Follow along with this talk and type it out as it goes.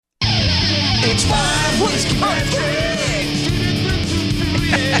It's Fine Whiskey Patrick.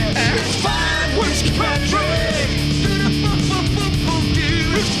 It's Fine Whiskey Patrick.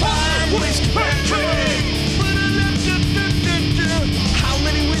 It's Fine Whiskey Patrick. How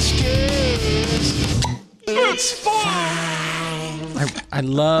many whiskeys? It's fine. I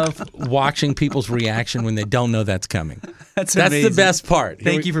love watching people's reaction when they don't know that's coming. That's the best part.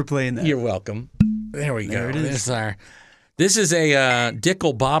 Thank you for playing that. You're welcome. There we There go. it is. This is a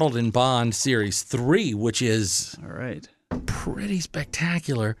Dickel Bottled in Bond Series 3, which is All right. pretty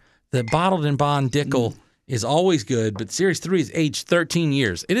spectacular. The Bottled in Bond Dickel is always good, but Series 3 is aged 13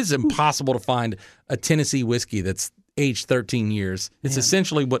 years. It is impossible to find a Tennessee whiskey that's aged 13 years. It's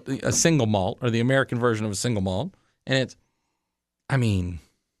essentially what a single malt, or the American version of a single malt. And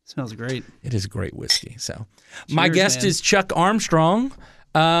Smells great. it is a great whiskey. So, my Cheers, guest man. is Chuck Armstrong.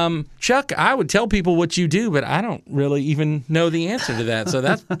 Chuck, I would tell people what you do, but I don't really even know the answer to that. So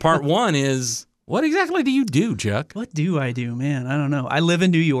that's part one is, what exactly do you do, Chuck? What do I do, man? I don't know. I live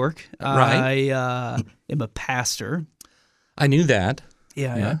in New York. Right. I am a pastor. I knew that.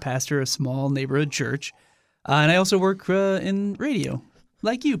 Yeah. I pastor a small neighborhood church. And I also work in radio,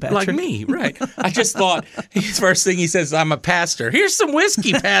 like you, Patrick. Like me, right. I just thought his first thing he says, I'm a pastor. Here's some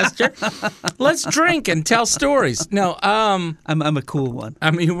whiskey, pastor. Let's drink and tell stories. No, I'm a cool one.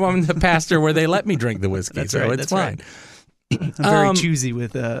 I'm the pastor where they let me drink the whiskey, That's so right, it's that's fine. right. I'm very choosy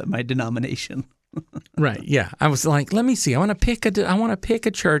with my denomination. Right, yeah. I was like, let me see. I want to pick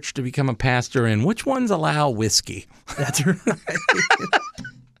a church to become a pastor in. Which ones allow whiskey? That's right.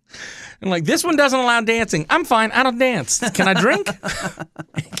 And like, this one doesn't allow dancing. I'm fine. I don't dance. Can I drink?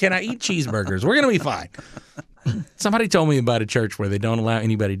 Can I eat cheeseburgers? We're going to be fine. Somebody told me about a church where they don't allow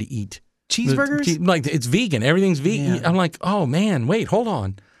anybody to eat Cheeseburgers? Like, it's vegan. Everything's vegan. Yeah. I'm like, oh, man, wait, hold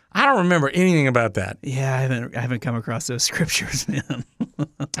on. I don't remember anything about that. Yeah, I haven't come across those scriptures, man.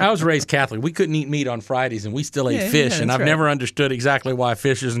 I was raised Catholic. We couldn't eat meat on Fridays, and we still ate fish. And that's I've right. never understood exactly why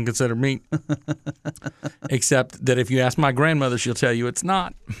fish isn't considered meat, except that if you ask my grandmother, she'll tell you it's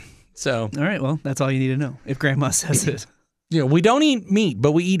not. So, All right, well, that's all you need to know. If Grandma says it. we don't eat meat,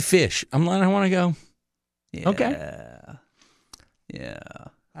 but we eat fish. I want to go. Yeah. Okay. Yeah.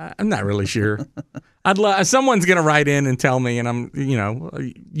 I'm not really sure. I'd love someone's gonna write in and tell me, and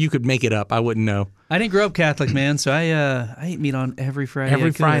you could make it up. I wouldn't know. I didn't grow up Catholic, man, so I eat meat on every Friday. Every I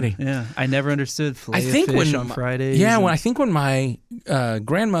could. Friday. Yeah. I never understood I think fish when on Fridays. Yeah, and- I think when my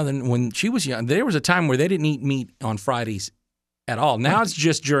grandmother, when she was young, there was a time where they didn't eat meat on Fridays at all. Now it's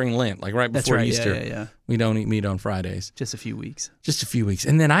just during Lent, like right That's before right. Easter. Yeah. We don't eat meat on Fridays. Just a few weeks. Just a few weeks.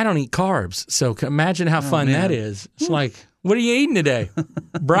 And then I don't eat carbs. So imagine how fun man. that is. It's like, what are you eating today?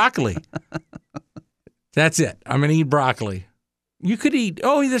 Broccoli. That's it. I'm going to eat broccoli. You could eat,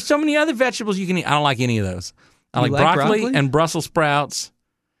 there's so many other vegetables you can eat. I don't like any of those. I You like like broccoli broccoli? and Brussels sprouts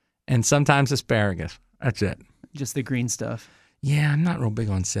and sometimes asparagus. That's it. Just the green stuff. Yeah, I'm not real big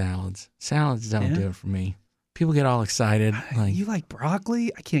on salads. Salads don't do it for me. People get all excited. Like, You like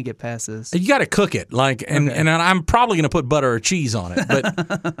broccoli? I can't get past this. you got to cook it, and I'm probably going to put butter or cheese on it.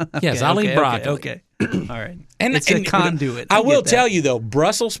 But yes, I'll eat broccoli. Okay. All right. And It's a conduit. I I will get that. tell you though,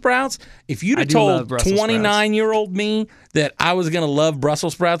 Brussels sprouts. If you'd I have do love told Brussels sprouts. 29-year-old me that I was going to love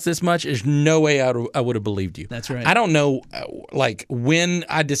Brussels sprouts this much, there's no way I would have believed you. That's right. I don't know, when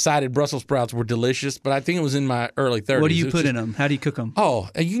I decided Brussels sprouts were delicious, but I think it was in my early 30s. What do you It was put just- in them? How do you cook them? Oh,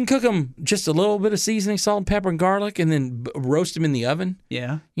 you can cook them just a little bit of seasoning, salt, and pepper, and garlic, and then roast them in the oven.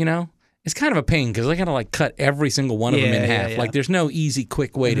 Yeah. It's kind of a pain because I got to cut every single one of them in half. Yeah. Like there's no easy,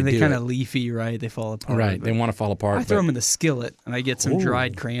 quick way to And do they kind of it. leafy, right? They fall apart. Right, but they want to fall apart. I throw but- them in the skillet, and I get some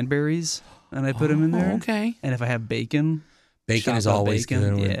dried cranberries, and I put them in there. Okay. And if I have bacon, Bacon is chopped up always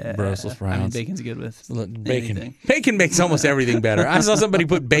bacon, good with Brussels sprouts. I mean, bacon's good with Bacon. anything. Bacon makes almost everything better. I saw somebody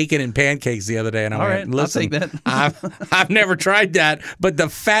put bacon in pancakes the other day, and I All went, right, I'll "Listen, take that." I've never tried that, but the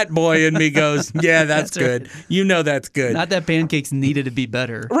fat boy in me goes, yeah, that's good. right. You know that's good." Not that pancakes needed to be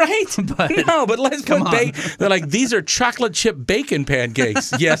better. Right? But- No, but let's Come put on. bacon. They're like, these are chocolate chip bacon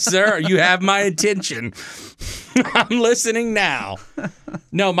pancakes. Yes, sir. You have my attention. I'm listening now.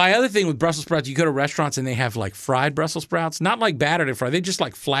 No, my other thing with Brussels sprouts, you go to restaurants and they have like fried Brussels sprouts, not like battered and fried. They just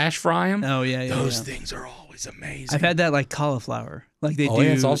like flash fry them. Oh, yeah. Those things are always amazing. I've had that like cauliflower. Like they Oh, do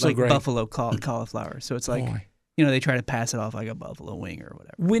yeah, it's also like great. buffalo cauliflower. So it's like, Boy. they try to pass it off like a buffalo wing or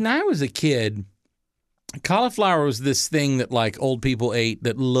whatever. When I was a kid, cauliflower was this thing that like old people ate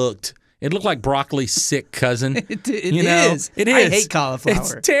that looked like broccoli's sick cousin. It is. It is. I hate cauliflower.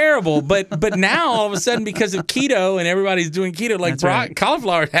 It's terrible, but now all of a sudden because of keto and everybody's doing keto, like That's right.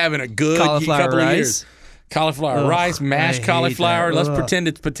 cauliflower is having a good Cauliflower couple of rice? years. Cauliflower Ugh, rice, I mashed hate cauliflower. that. Let's Ugh. pretend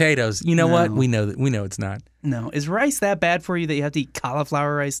it's potatoes. You know what? No. We know it's not. No. Is rice that bad for you that you have to eat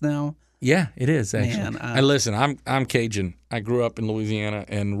cauliflower rice now? Yeah, it is actually. Man, and listen, I'm Cajun. I grew up in Louisiana,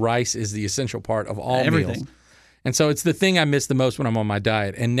 and rice is the essential part of all Everything. meals. And so it's the thing I miss the most when I'm on my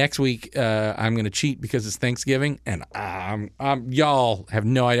diet. And next week I'm going to cheat because it's Thanksgiving, and y'all have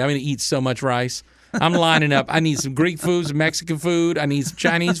no idea. I'm going to eat so much rice. I'm lining up. I need some Greek food, some Mexican food. I need some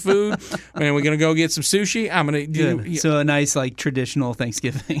Chinese food. And we're going to go get some sushi. I'm going to do. So a nice like traditional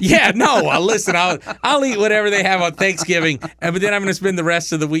Thanksgiving. Yeah, no. Listen, I'll eat whatever they have on Thanksgiving, but then I'm going to spend the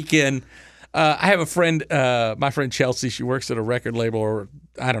rest of the weekend. I have a friend, my friend Chelsea. She works at a record label, or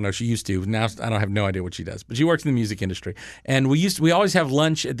I don't know. She used to. Now I don't have no idea what she does, but she works in the music industry. And we always have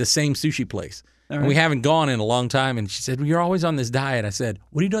lunch at the same sushi place. And we haven't gone in a long time. And she said, well, you're always on this diet. I said,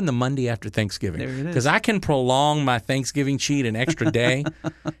 what are you doing the Monday after Thanksgiving? There it is. Because I can prolong my Thanksgiving cheat an extra day,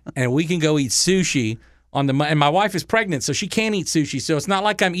 and we can go eat sushi on the. And my wife is pregnant, so she can't eat sushi. So it's not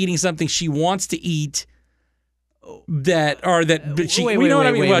like I'm eating something she wants to eat. But she, you know what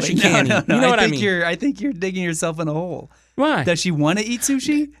I mean? Well, she can't eat. You know what I mean? I think you're digging yourself in a hole. Why? Does she want to eat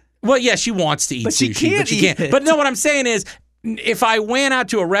sushi? Well, yeah, she wants to eat But she sushi, but she can't can't. eat it. But no, what I'm saying is, if I went out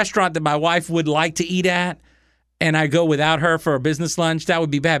to a restaurant that my wife would like to eat at, and I go without her for a business lunch, that would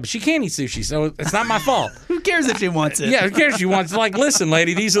be bad. But she can't eat sushi, so it's not my fault. Who cares if she wants it? Yeah, who cares? She wants. Like, listen,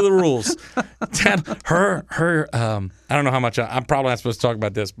 lady, these are the rules. I don't know how much I'm probably not supposed to talk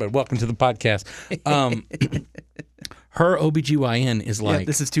about this, but welcome to the podcast. Her OBGYN is like,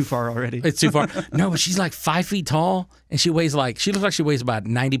 This is too far already. it's too far. No, but she's like 5 feet tall, and she looks like she weighs about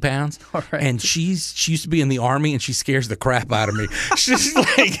 90 pounds. All right. And she used to be in the Army, and she scares the crap out of me. She's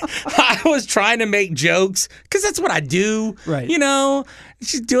like, I was trying to make jokes because that's what I do. Right. You know,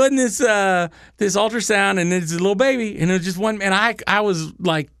 she's doing this ultrasound, and it's a little baby, and it was just one. And I was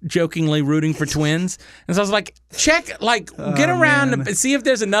like jokingly rooting for twins, and so I was like, get around and see if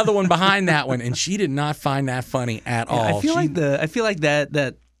there's another one behind that one. And she did not find that funny at all. I feel like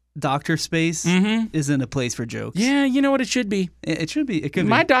that doctor space isn't a place for jokes. Yeah, you know what it should be. It should be. It could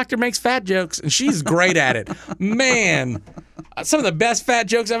My be. doctor makes fat jokes, and she's great at it. Man, some of the best fat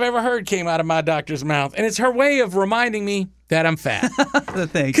jokes I've ever heard came out of my doctor's mouth, and it's her way of reminding me that I'm fat.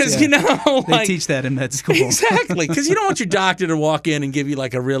 Thanks. Because yeah. They They teach that in med school. Exactly, because you don't want your doctor to walk in and give you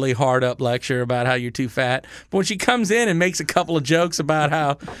like a really hard up lecture about how you're too fat. But when she comes in and makes a couple of jokes about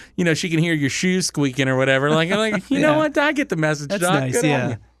how she can hear your shoes squeaking or whatever, like you know what, I get the message. That's Doc. nice. Good on Yeah.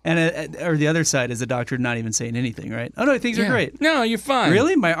 you. And or the other side is the doctor not even saying anything, right? Oh no, things are great. No, you're fine.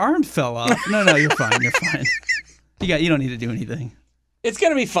 Really? My arm fell off. No, you're fine. You're fine. You don't need to do anything. It's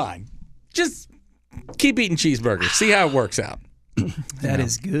gonna be fine. Just keep eating cheeseburgers. See how it works out. That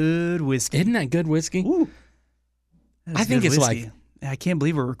is good whiskey. Isn't that good whiskey? Ooh. That is I think good it's whiskey. I can't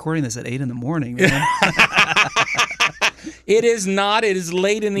believe we're recording this at 8 a.m, man. It is not. It is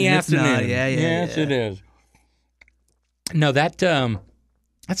late in the It's afternoon. not. Yeah, Yes, yeah. it is. No, that's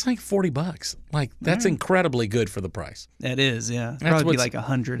like $40. Like that's incredibly good for the price. That is, yeah. That's Probably be what's- like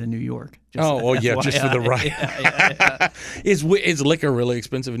 100 in New York. Just just for the FYI. right. Yeah. Is liquor really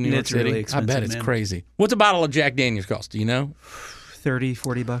expensive in New York It's City? really I expensive, bet it's man. crazy. What's a bottle of Jack Daniels cost? Do you know?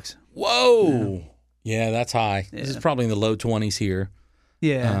 $30-$40. Whoa. Yeah, that's high. This is Yeah. probably in the low 20s here.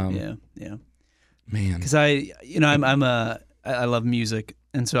 Yeah, Yeah. yeah. Man. Because I love music,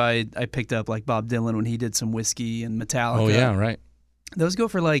 and so I picked up like Bob Dylan when he did some whiskey and Metallica. Oh yeah, right. Those go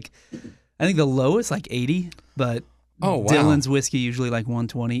for like, I think the lowest like 80, but Oh, wow. Dylan's whiskey usually like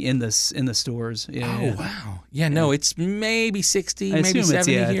 120 in the stores. Yeah. Oh yeah. wow. Yeah, no, it's maybe 60, I maybe assume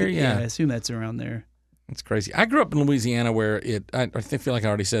 70 it's, here. yeah, I assume that's around there. It's crazy. I grew up in Louisiana where I feel like I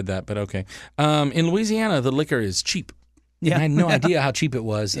already said that, but okay. In Louisiana, the liquor is cheap. Yeah. I had no idea how cheap it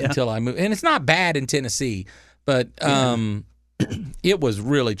was until I moved. And it's not bad in Tennessee, but it was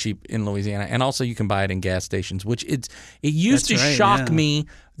really cheap in Louisiana. And also you can buy it in gas stations, which it used That's to right, shock yeah. me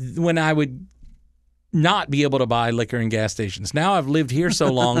when I would not be able to buy liquor in gas stations. Now I've lived here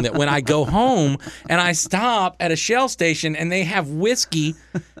so long that when I go home and I stop at a Shell station and they have whiskey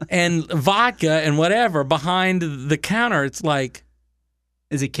and vodka and whatever behind the counter, it's like,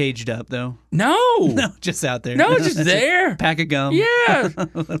 Is it caged up though? no. No, just out there. No, just there. Pack of gum. Yeah.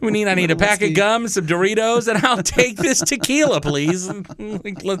 I need a pack of whiskey. gum, some Doritos, and I'll take this tequila, please.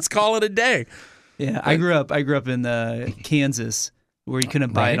 Let's call it a day. Yeah. I grew up in Kansas where you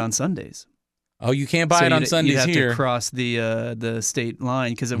couldn't buy Right. it on Sundays. Oh, you can't buy it on Sundays you'd have here. to cross the state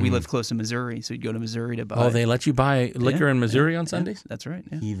line because we lived close to Missouri, so you'd go to Missouri to buy. Oh, it. they let you buy liquor in Missouri on Sundays? That's right.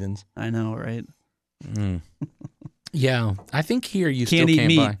 Yeah. Heathens. I know, right? Yeah, I think here you Can't still eat can't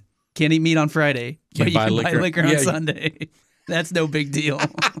meat. buy. Can't eat meat on Friday, Can't but you buy can liquor. buy liquor on Yeah. Sunday. That's no big deal.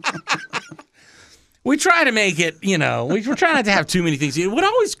 We try to make it, we're trying not to have too many things. What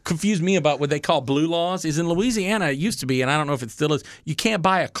always confused me about what they call blue laws is in Louisiana, it used to be, and I don't know if it still is, you can't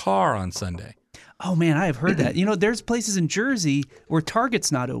buy a car on Sunday. Oh, man, I have heard that. There's places in Jersey where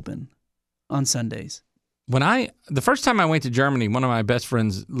Target's not open on Sundays. The first time I went to Germany, one of my best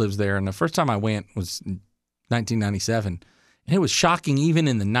friends lives there, and the first time I went was 1997. And it was shocking, even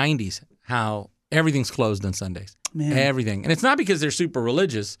in the 90s, how everything's closed on Sundays. Man. Everything. And it's not because they're super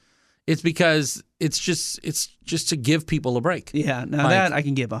religious. It's because it's just to give people a break. Yeah, now that I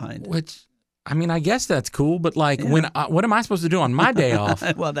can get behind. Which, I guess that's cool, but what am I supposed to do on my day off?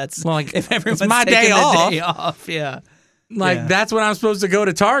 Well, that's if everyone's it's my taking day off. Day off, yeah. That's when I'm supposed to go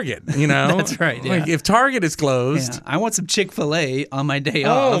to Target, That's right, yeah. If Target is closed. Yeah. I want some Chick-fil-A on my day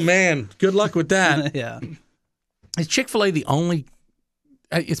off. Oh, man. Good luck with that. Yeah. Is Chick-fil-A the only...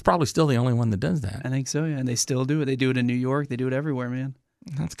 It's probably still the only one that does that. I think so, yeah. And they still do it. They do it in New York. They do it everywhere, man.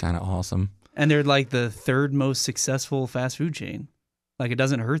 That's kind of awesome. And they're like the third most successful fast food chain. Like, it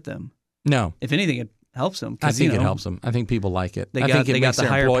doesn't hurt them. No. If anything, it helps them. I think it helps them. I think people like it. They I think it they makes got the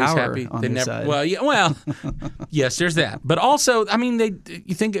their higher employees power happy. on They their never, side. well, yes, there's that. But also,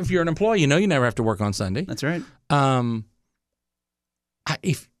 you think if you're an employee, you never have to work on Sunday. That's right.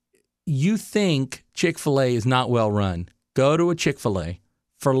 If you think Chick-fil-A is not well run, go to a Chick-fil-A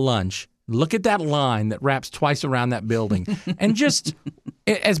for lunch. Look at that line that wraps twice around that building. And just,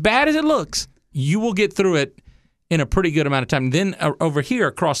 as bad as it looks, you will get through it in a pretty good amount of time. Then over here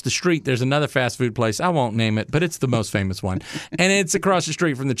across the street, there's another fast food place. I won't name it, but it's the most famous one. And it's across the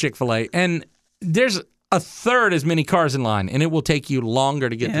street from the Chick-fil-A. And there's a third as many cars in line, and it will take you longer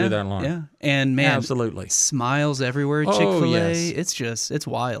to get through that line. Yeah, and man, absolutely. Smiles everywhere at Chick-fil-A. Yes. It's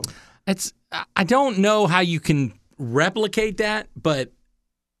wild. I don't know how you can replicate that, but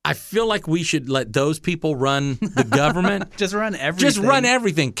I feel like we should let those people run the government. Just run everything. Just run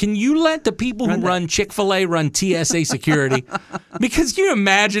everything. Can you let the people who run Chick-fil-A run TSA security? Because can you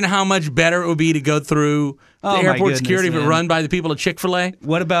imagine how much better it would be to go through the airport security if it run by the people at Chick-fil-A?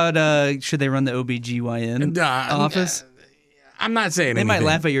 What about, should they run the OBGYN office? I'm not saying They anything. might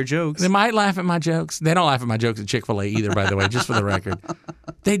laugh at your jokes. They might laugh at my jokes. They don't laugh at my jokes at Chick-fil-A either, by the way, just for the record.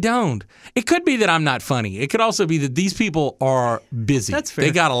 They don't. It could be that I'm not funny. It could also be that these people are busy. That's fair.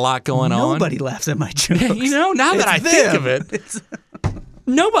 They got a lot going on. Nobody laughs at my jokes. Now that I think of it,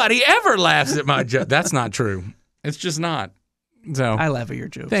 nobody ever laughs at my joke. That's not true. It's just not. So I laugh at your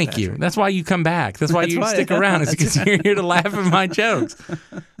jokes. Thank you. That's why you come back. That's why you stick around. Is because you're here to laugh at my jokes.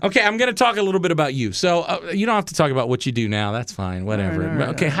 Okay, I'm going to talk a little bit about you. So you don't have to talk about what you do now. That's fine. Whatever. All right,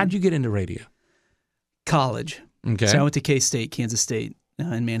 okay, how'd you get into radio? College. Okay. So I went to K-State, Kansas State,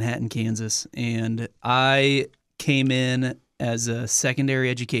 in Manhattan, Kansas, and I came in as a secondary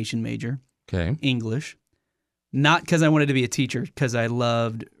education major, Okay. English, not because I wanted to be a teacher, because I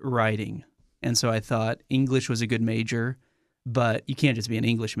loved writing, and so I thought English was a good major. But you can't just be an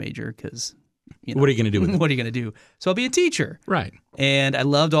English major because, what are you going to do with it? What are you going to do? So I'll be a teacher. Right. And I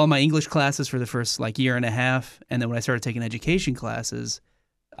loved all my English classes for the first year and a half. And then when I started taking education classes,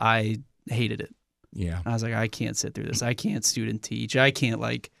 I hated it. Yeah. I was like, I can't sit through this. I can't student teach. I can't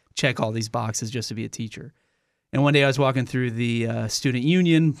check all these boxes just to be a teacher. And one day I was walking through the student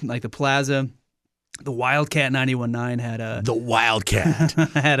union, the plaza. The Wildcat 91.9 had the Wildcat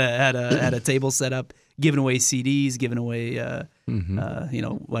had a table set up, giving away CDs, giving away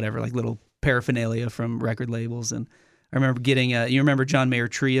whatever, little paraphernalia from record labels. And I remember getting you remember John Mayer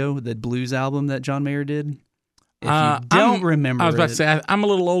Trio, the blues album that John Mayer did? If you don't remember, I was about to say I'm a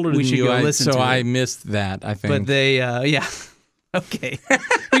little older than you, so I missed that. I think, but they okay,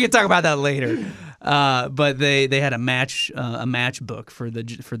 we can talk about that later. But they had a match book for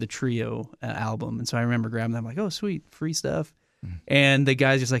the Trio album, and so I remember grabbing that. I'm like, oh sweet, free stuff. And the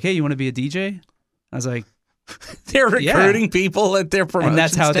guy's just like, hey, you want to be a DJ? I was like, they're recruiting people at their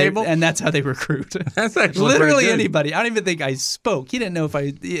promotion table, and that's how they recruit. That's actually literally anybody. I don't even think I spoke. He didn't know if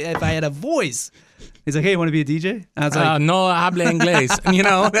I had a voice. He's like, hey, you want to be a DJ? And I was like, no habla inglés.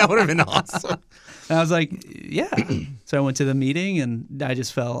 That would have been awesome. And I was like, yeah. So I went to the meeting, and I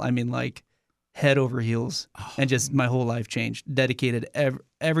just fell. Head over heels, and just my whole life changed. Dedicated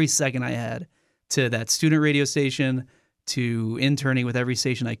every second I had to that student radio station, to interning with every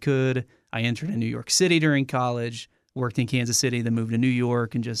station I could. I interned in New York City during college, worked in Kansas City, then moved to New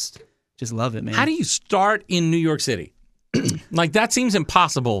York, and just love it, man. How do you start in New York City? That seems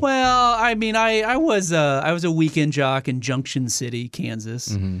impossible. Well, I was a weekend jock in Junction City,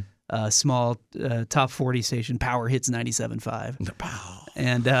 Kansas. Small top 40 station, Power Hits 97.5.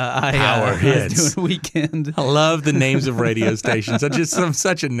 And I was doing weekend. I love the names of radio stations. I'm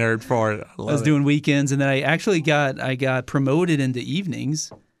such a nerd for it. I was doing weekends, and then I got promoted into evenings,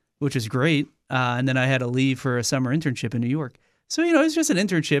 which is great. and then I had to leave for a summer internship in New York. So, it was just an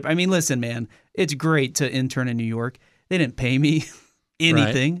internship. I mean, listen, man, it's great to intern in New York. They didn't pay me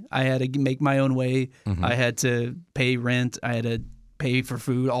anything. Right. I had to make my own way. Mm-hmm. I had to pay rent. I had to pay for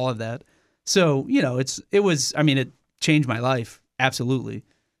food, all of that. So, it changed my life. Absolutely.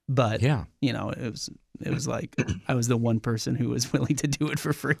 But, it was like I was the one person who was willing to do it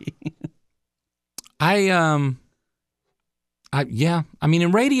for free. I mean,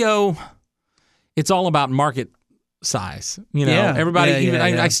 in radio, it's all about market size. Everybody,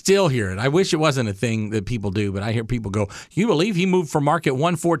 I still hear it. I wish it wasn't a thing that people do, but I hear people go, "You believe he moved from market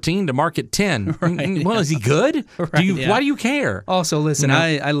 114 to market 10? Right, well, is he good? Right, why do you care? Also, listen,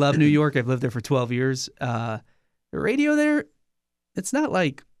 I love New York. I've lived there for 12 years. The radio there, it's not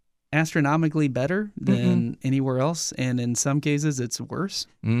like astronomically better than anywhere else, and in some cases it's worse.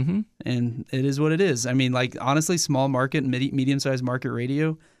 And it is what it is. I mean, like, honestly, small market, medium-sized market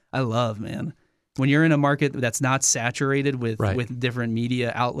radio, I love, man. When you're in a market that's not saturated with different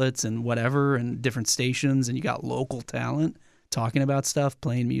media outlets and whatever, and different stations, and you got local talent talking about stuff,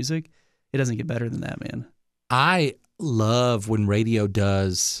 playing music, it doesn't get better than that, man. I love when radio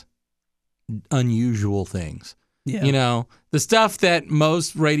does unusual things. Yeah. The stuff that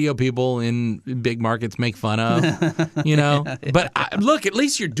most radio people in big markets make fun of, But look, at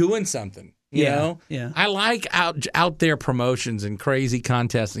least you're doing something, you know? Yeah. I like out there promotions and crazy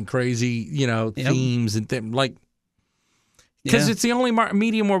contests and crazy, themes and because it's the only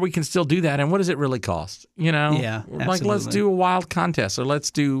medium where we can still do that. And what does it really cost? Yeah, like, let's do a wild contest or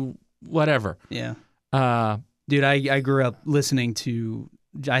let's do whatever. Yeah. Dude, I grew up listening to,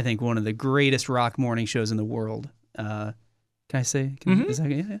 I think, one of the greatest rock morning shows in the world. Can I say? Is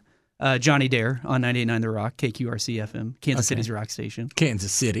that, Johnny Dare on 98.9 The Rock, KQRC FM, Kansas City's rock station.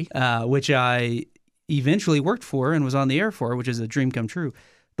 Kansas City. Which I eventually worked for and was on the air for, which is a dream come true.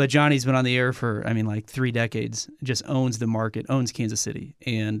 But Johnny's been on the air for, 3 decades, just owns the market, owns Kansas City.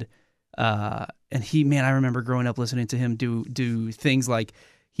 And he, man, I remember growing up listening to him do things like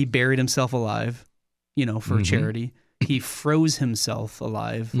he buried himself alive, for charity. He froze himself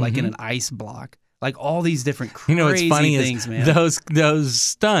alive, like in an ice block. Like all these different crazy what's funny things, is man. Those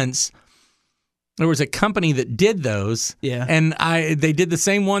stunts, there was a company that did those. Yeah. And they did the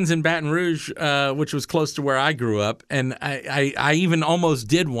same ones in Baton Rouge, which was close to where I grew up. And I even almost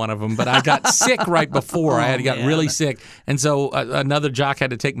did one of them, but I got sick right before. I got really sick. And so another jock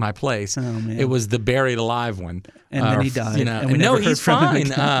had to take my place. Oh, man. It was the buried alive one. And then he died. And no, he's fine.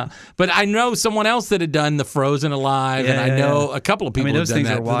 But I know someone else that had done the frozen alive, and I know a couple of people those have done things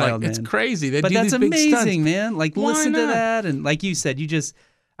that. are wild, It's crazy. They but do that's these big amazing, stunts. Man. Like, listen to that, and like you said, you just,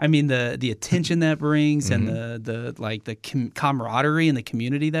 the attention that brings, and the camaraderie and the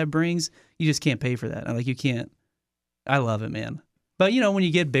community that brings, you just can't pay for that. Like, you can't. I love it, man. But when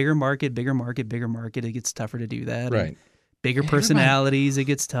you get bigger market, it gets tougher to do that. Right. Bigger personalities, it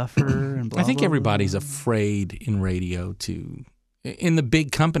gets tougher. And blah, I think blah, everybody's blah. afraid in radio in the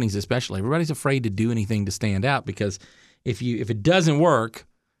big companies especially. Everybody's afraid to do anything to stand out, because if it doesn't work,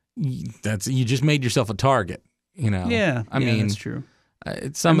 you just made yourself a target. Yeah, I mean, that's true.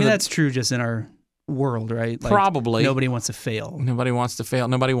 That's true just in our world, right? Like, probably nobody wants to fail. Nobody wants to fail.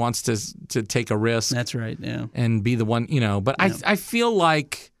 Nobody wants to take a risk. That's right. Yeah, and be the one. But I feel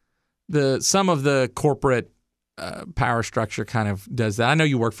like some of the corporate power structure kind of does that. I know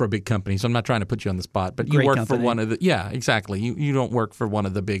you work for a big company, so I'm not trying to put you on the spot, but you work for one of the, exactly. You don't work for one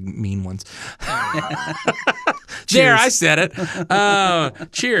of the big mean ones. There, I said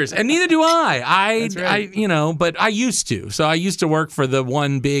it. Cheers. And neither do I. That's right. But I used to. So I used to work for the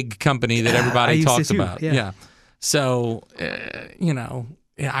one big company that everybody talks about. Yeah. So,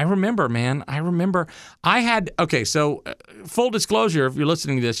 I remember, man. So full disclosure, if you're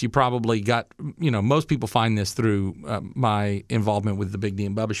listening to this, you probably got, most people find this through my involvement with the Big D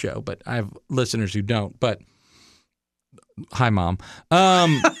and Bubba show, but I have listeners who don't. But hi, Mom.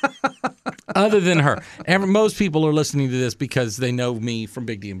 Other than her, most people are listening to this because they know me from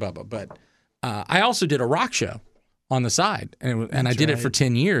Big D and Bubba. But I also did a rock show on the side, and I did it for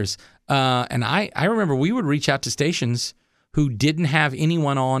 10 years. And I remember we would reach out to stations who didn't have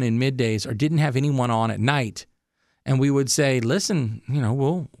anyone on in middays or didn't have anyone on at night. And we would say, listen,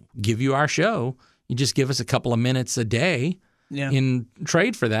 we'll give you our show. You just give us a couple of minutes a day in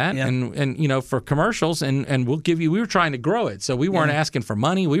trade for that and for commercials. And we'll give you, we were trying to grow it. So we weren't asking for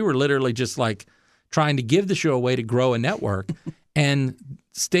money. We were literally just like trying to give the show away to grow a network. And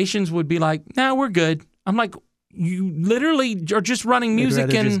stations would be like, no, we're good. I'm like, you literally are just running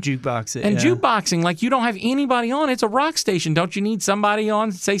music and just jukebox it, jukeboxing. Like, you don't have anybody on. It's a rock station. Don't you need somebody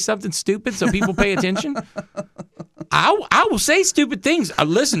on to say something stupid so people pay attention? I will say stupid things.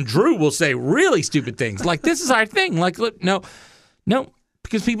 Listen, Drew will say really stupid things. Like, this is our thing. Like, look, no,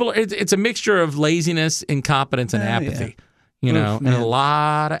 because people, it's a mixture of laziness, incompetence, and apathy. You know, man. and a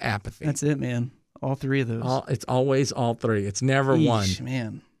lot of apathy. That's it, man. All three of those. It's always all three. It's never one.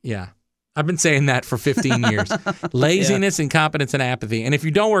 Man. Yeah. I've been saying that for 15 years. Laziness, incompetence, and apathy. And if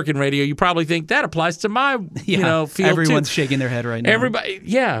you don't work in radio, you probably think that applies to my, field Everyone's too. shaking their head right now. Everybody,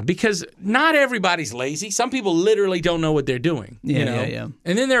 because not everybody's lazy. Some people literally don't know what they're doing. Yeah.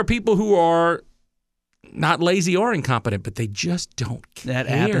 And then there are people who are not lazy or incompetent, but they just don't care. That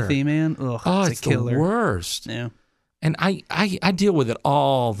apathy, man. Ugh, It's a killer. the worst. Yeah. And I deal with it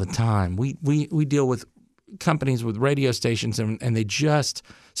all the time. We deal with companies with radio stations, and they just,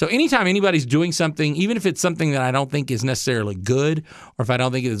 so anytime anybody's doing something, even if it's something that I don't think is necessarily good, or if I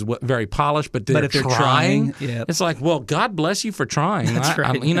don't think it is very polished, but if they're trying, it's like, well, God bless you for trying. That's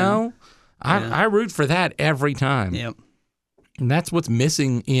right. I root for that every time. Yep. And that's what's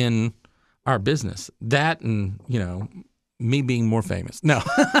missing in our business. That and, me being more famous. No.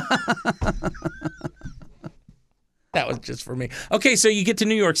 That was just for me. Okay, so you get to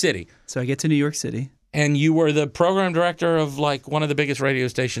New York City. So I get to New York City. And you were the program director of like one of the biggest radio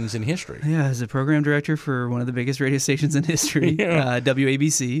stations in history. Yeah, as a program director for one of the biggest radio stations in history,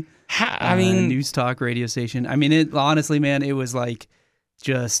 WABC. News talk radio station. I mean, it honestly, man, it was like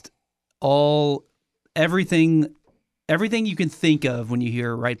just everything you can think of when you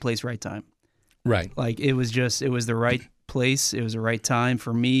hear right place, right time. Right. Like it was the right place. It was the right time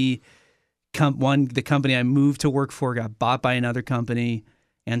for me. The company I moved to work for got bought by another company.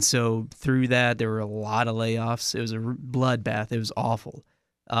 And so through that, there were a lot of layoffs. It was a bloodbath. It was awful.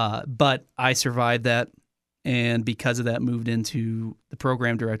 But I survived that. And because of that, moved into the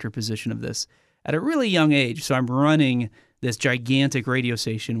program director position of this at a really young age. So I'm running this gigantic radio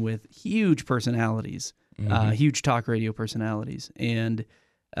station with huge personalities, huge talk radio personalities. And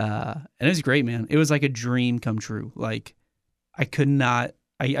it was great, man. It was like a dream come true. Like I can't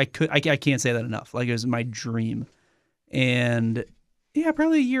say that enough. Like it was my dream. And yeah,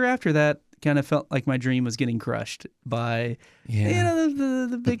 probably a year after that, kind of felt like my dream was getting crushed by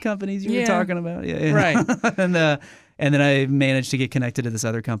the big companies you were talking about. Yeah. Right. and then I managed to get connected to this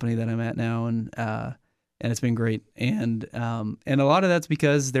other company that I'm at now, and it's been great. And a lot of that's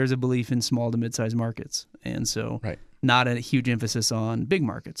because there's a belief in small to mid-sized markets, and so not a huge emphasis on big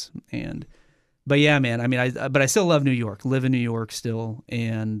markets. But yeah, man, I mean, I still love New York, live in New York still,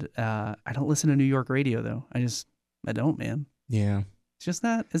 and I don't listen to New York radio though. I don't, man. Yeah. It's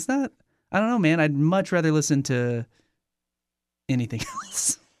not, I don't know, man. I'd much rather listen to anything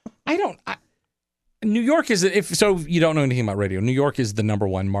else. New York is, so you don't know anything about radio, New York is the number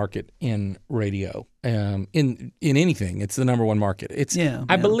one market in radio. In anything, it's the number one market.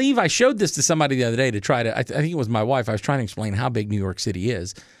 I believe I showed this to somebody the other day to try to, I think it was my wife. I was trying to explain how big New York City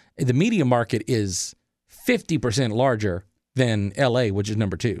is. The media market is 50% larger than LA, which is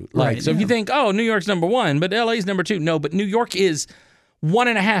number two. If you think, oh, New York's number one, but LA's number two. No, but New York is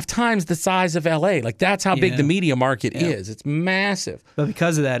 1.5 times the size of LA. Like that's how big the media market is. It's massive. But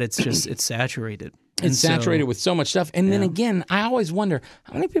because of that, it's saturated. It's saturated with so much stuff. And then again, I always wonder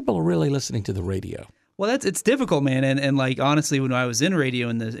how many people are really listening to the radio. Well, it's difficult, man. And like honestly, when I was in radio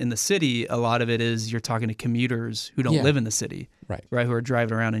in the city, a lot of it is you're talking to commuters who don't live in the city, right? Who are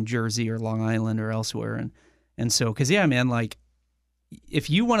driving around in Jersey or Long Island or elsewhere, and so because man, like if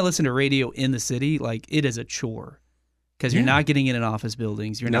you want to listen to radio in the city, like it is a chore because you're not getting it in office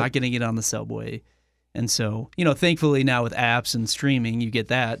buildings, you're not getting it on the subway. And so, thankfully now with apps and streaming, you get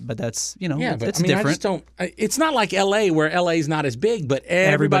that, but that's, it's different. I just don't, it's not like LA where LA is not as big, but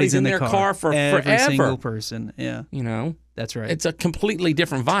everybody's in their car for every forever. single person. Yeah. That's right. It's a completely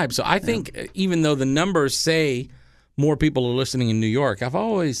different vibe. So I think even though the numbers say more people are listening in New York, I've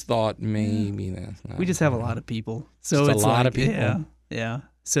always thought maybe that's not. We just have a lot of people. So it's a lot of people. Yeah.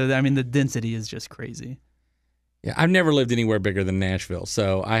 So, I mean, the density is just crazy. Yeah, I've never lived anywhere bigger than Nashville,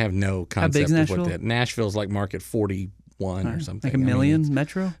 so I have no concept of what that. Nashville's like market 41 or something. Like a million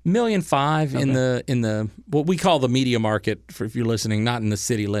metro? 1.5 million in the what we call the media market, for if you're listening, not in the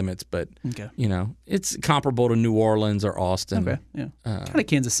city limits, but it's comparable to New Orleans or Austin. Okay, yeah. Kind of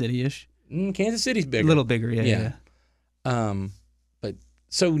Kansas City-ish. Kansas City's bigger. A little bigger, yeah. But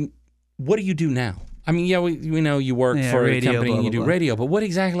so what do you do now? I mean, we know you work for radio, a company and you do radio, but what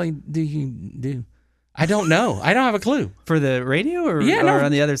exactly do you do? I don't know. I don't have a clue. For the radio or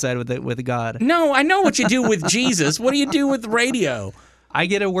on the other side with God? No, I know what you do with Jesus. What do you do with radio? I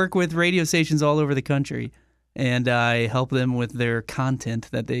get to work with radio stations all over the country, and I help them with their content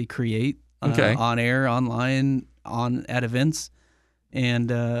that they create on air, online, at events.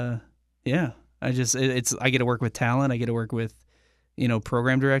 And, I get to work with talent. I get to work with,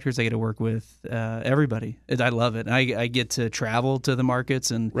 program directors. I get to work with everybody. I love it. I get to travel to the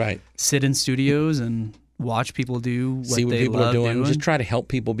markets and sit in studios and watch people do what see what they people love are doing. doing. Just try to help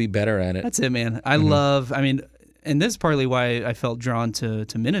people be better at it. That's it, man. I love. I mean, and this is partly why I felt drawn to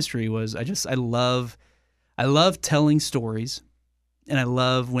ministry was I love telling stories, and I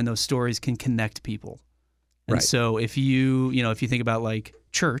love when those stories can connect people. And so if you think about like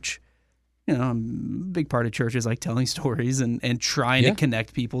church, a big part of church is like telling stories and trying to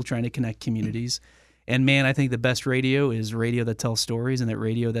connect people, trying to connect communities. And man, I think the best radio is radio that tells stories and that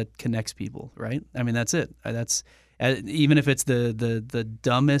radio that connects people, right? I mean, that's it. That's even if it's the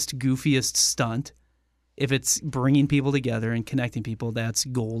dumbest, goofiest stunt, if it's bringing people together and connecting people, that's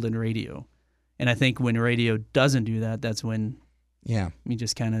gold in radio. And I think when radio doesn't do that, that's when we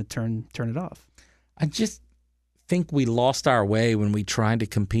just kind of turn it off. I just think we lost our way when we tried to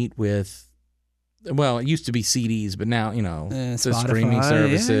compete with, well, it used to be CDs, but now, the streaming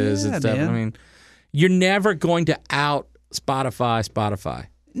services and stuff. Man. I mean, you're never going to out Spotify.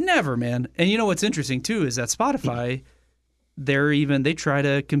 Never, man. And you know what's interesting too is that Spotify, they try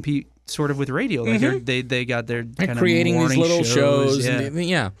to compete sort of with radio. Like they got their kind creating of these little shows.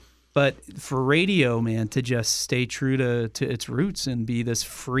 Yeah. But for radio, man, to just stay true to its roots and be this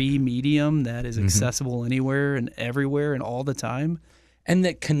free medium that is accessible anywhere and everywhere and all the time, and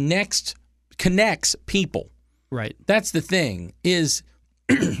that connects people. Right. That's the thing. Is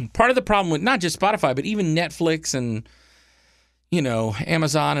part of the problem with not just Spotify, but even Netflix and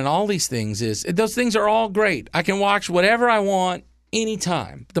Amazon and all these things is those things are all great. I can watch whatever I want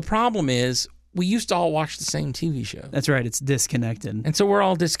anytime. The problem is we used to all watch the same TV show. That's right. It's disconnected. And so we're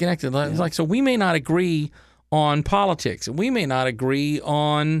all disconnected. So we may not agree on politics, and we may not agree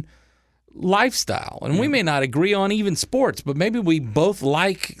on lifestyle, and we may not agree on even sports, but maybe we both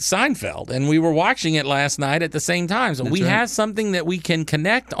like Seinfeld, and we were watching it last night at the same time. So we have something that we can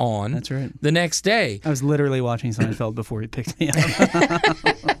connect on. That's right. The next day. I was literally watching Seinfeld before he picked me up.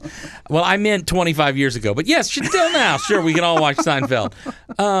 Well, I meant 25 years ago, but yes, still now, sure, we can all watch Seinfeld.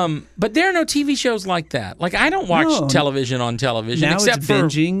 But there are no TV shows like that. Like I don't watch television on television now except it's for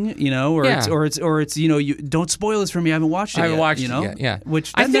binging, or it's you don't spoil this for me. I haven't watched it yet. I haven't watched it yet. Yeah,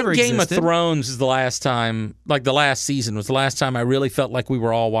 which I think never Game existed. of Thrones is the last time, like the last season was the last time I really felt like we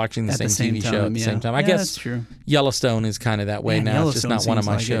were all watching the same TV show at the same time. I guess that's true. Yellowstone is kind of that way now. It's just not one of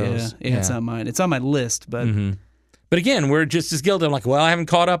my shows. Yeah, it's not mine. It's on my list, but. But again, we're just as guilty. I'm like, well, I haven't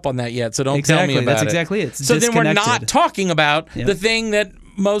caught up on that yet, so don't tell me about That's it. Exactly. It's so then we're not disconnected. talking about the thing that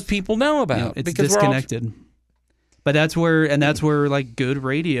most people know about. It's because disconnected. But that's where like good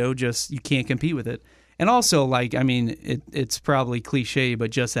radio just you can't compete with it. And also, like, I mean, it's probably cliche,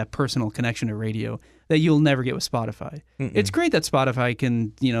 but just that personal connection to radio that you'll never get with Spotify. It's great that Spotify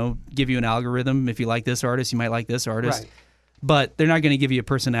can, give you an algorithm. If you like this artist, you might like this artist. Right. But they're not going to give you a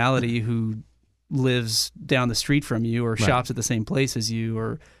personality who lives down the street from you or shops at the same place as you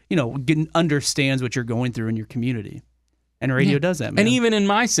or, understands what you're going through in your community. And radio does that, man. And even in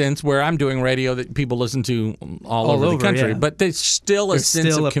my sense, where I'm doing radio that people listen to all over the country, but there's still a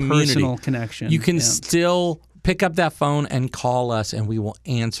sense of community. Personal connection. You can still pick up that phone and call us, and we will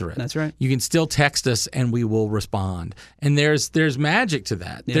answer it. That's right. You can still text us, and we will respond. And there's magic to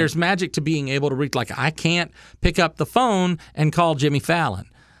that. Yeah. There's magic to being able to reach. Like, I can't pick up the phone and call Jimmy Fallon.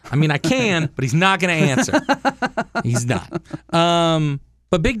 I mean, I can, but he's not going to answer. He's not.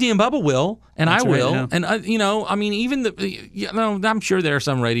 But Big D and Bubba will, and I will, and I mean, even I'm sure there are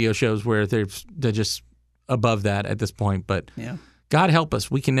some radio shows where they're just above that at this point. But God help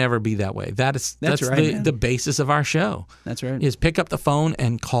us, we can never be that way. That's right, the basis of our show. That's right. Is pick up the phone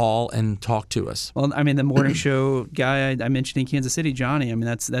and call and talk to us. Well, I mean, the morning show guy I mentioned in Kansas City, Johnny. I mean,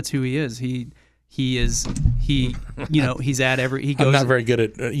 that's who he is. He's at every. He goes. I'm not very good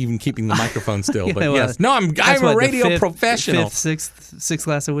at even keeping the microphone still, but yes. No, I'm a radio professional. Sixth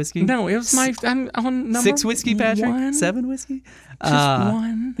glass of whiskey. No, it was I'm on number 6 whiskey, Patrick. 7 whiskey. Just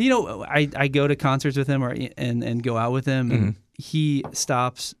one. I go to concerts with him and go out with him, and he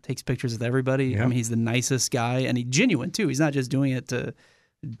stops, takes pictures with everybody. Yep. I mean, he's the nicest guy, and he's genuine too. He's not just doing it to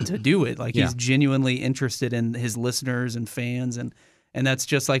do it. Like he's genuinely interested in his listeners and fans, and that's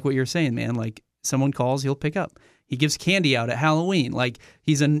just like what you're saying, man. Like. Someone calls, he'll pick up. He gives candy out at Halloween. Like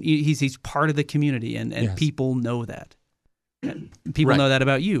he's part of the community, and people know that. People know that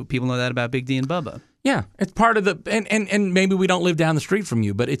about you. People know that about Big D and Bubba. Yeah, it's part of the and maybe we don't live down the street from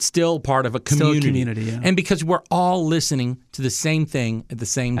you, but it's still part of a community. Still a community, yeah. And because we're all listening to the same thing at the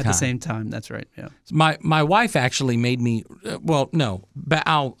same time. At the same time, that's right. Yeah. My wife actually made me. Well, no, but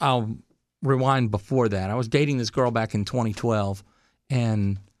I'll rewind before that. I was dating this girl back in 2012,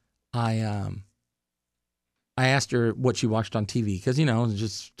 and I asked her what she watched on TV because,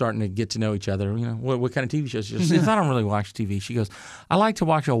 just starting to get to know each other. What kind of TV shows? She says, I don't really watch TV. She goes, I like to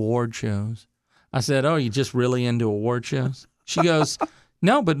watch award shows. I said, oh, you just really into award shows? She goes,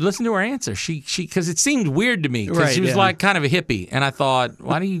 no, but listen to her answer. She because it seemed weird to me because she was like kind of a hippie. And I thought,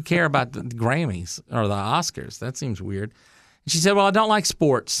 why do you care about the Grammys or the Oscars? That seems weird. And she said, well, I don't like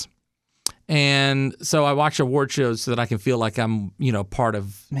sports. And so I watch award shows so that I can feel like I'm, part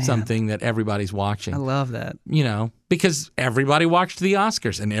of something that everybody's watching. I love that. Because everybody watched the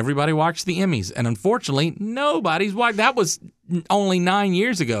Oscars and everybody watched the Emmys. And unfortunately, nobody's watched. That was only 9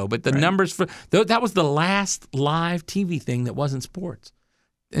 years ago. But the numbers that was the last live TV thing that wasn't sports.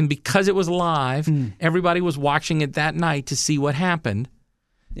 And because it was live, everybody was watching it that night to see what happened.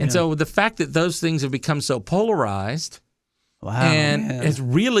 Yeah. And so the fact that those things have become so polarized... Wow, and it's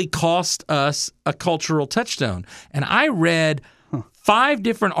really cost us a cultural touchstone. And I read 5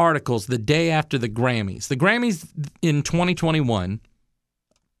 different articles the day after the Grammys. The Grammys in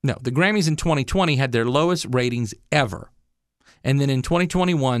 2020 had their lowest ratings ever. And then in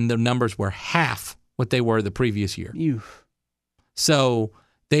 2021, the numbers were half what they were the previous year. So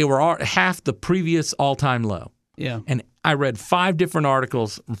they were half the previous all-time low. Yeah. And I read 5 different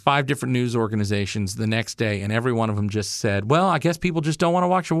articles from 5 different news organizations the next day, and every one of them just said, well, I guess people just don't want to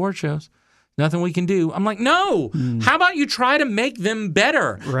watch award shows. Nothing we can do. I'm like, no. How about you try to make them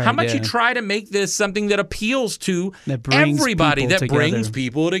better? Right, How about you try to make this something that appeals to brings everybody, people that brings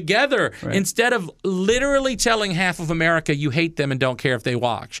people together, instead of literally telling half of America you hate them and don't care if they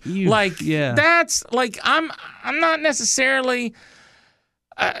watch. That's like, I'm not necessarily...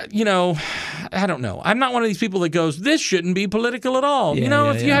 I don't know. I'm not one of these people that goes, this shouldn't be political at all.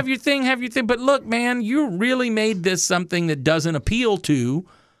 If you have your thing, have your thing. But look, man, you really made this something that doesn't appeal to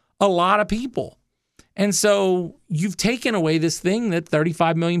a lot of people. And so you've taken away this thing that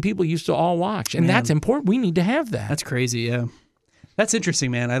 35 million people used to all watch. And that's important. We need to have that. That's crazy, yeah. That's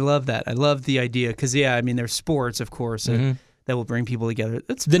interesting, man. I love that. I love the idea. Because, there's sports, of course, that will bring people together.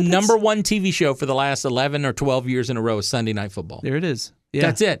 That's the number one TV show for the last 11 or 12 years in a row is Sunday Night Football. There it is. Yeah.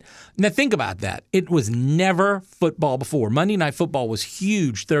 That's it. Now think about that. It was never football before. Monday Night Football was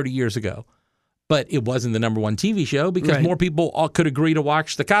huge 30 years ago, but it wasn't the number one TV show because more people could agree to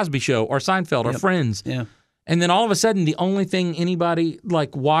watch The Cosby Show or Seinfeld or Friends. Yeah. And then all of a sudden, the only thing anybody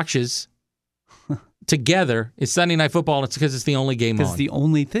watches together is Sunday Night Football. And it's because it's the only game on. Because it's the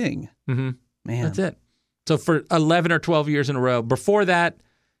only thing. Mm-hmm. Man. That's it. So for 11 or 12 years in a row. Before that,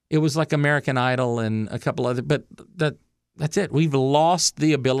 it was like American Idol and a couple other, but that's it. We've lost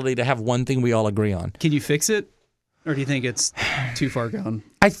the ability to have one thing we all agree on. Can you fix it? Or do you think it's too far gone?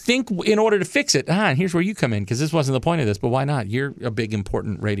 I think in order to fix it, and here's where you come in, because this wasn't the point of this, but why not? You're a big,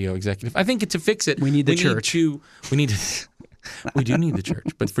 important radio executive. I think to fix it, we need the church. We do need the church,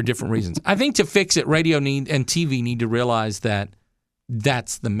 but for different reasons. I think to fix it, radio and TV need to realize that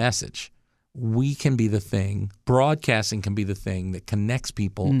that's the message. We can be the thing, broadcasting can be the thing that connects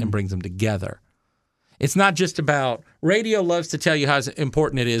people and brings them together. It's not just about, radio loves to tell you how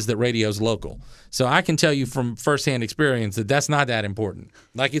important it is that radio's local. So I can tell you from firsthand experience that that's not that important.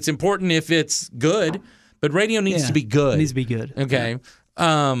 Like, it's important if it's good, but radio needs to be good. It needs to be good. Okay.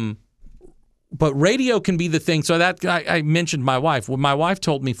 Yeah. But radio can be the thing. So that I mentioned my wife. What my wife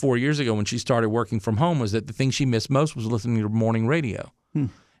told me 4 years ago when she started working from home was that the thing she missed most was listening to morning radio.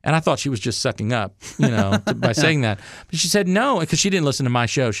 And I thought she was just sucking up, by saying that. But she said no, because she didn't listen to my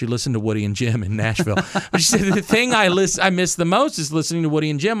show. She listened to Woody and Jim in Nashville. But she said the thing I miss the most is listening to Woody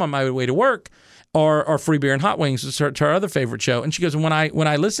and Jim on my way to work, or Free Beer and Hot Wings, which is her other favorite show. And she goes, when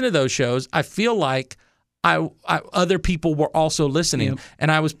I listen to those shows, I feel like other people were also listening,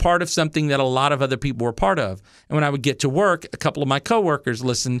 and I was part of something that a lot of other people were part of. And when I would get to work, a couple of my coworkers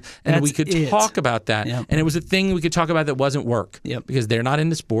listened, and we could talk about that. Yep. And it was a thing we could talk about that wasn't work, because they're not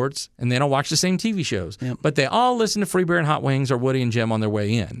into sports and they don't watch the same TV shows. Yep. But they all listen to Free Beer and Hot Wings or Woody and Jim on their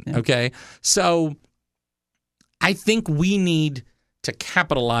way in. Yep. Okay, so I think we need to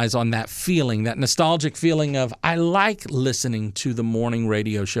capitalize on that feeling, that nostalgic feeling of, I like listening to the morning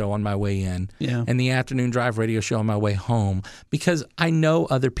radio show on my way in and the afternoon drive radio show on my way home, because I know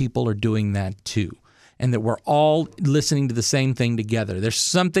other people are doing that too, and that we're all listening to the same thing together. There's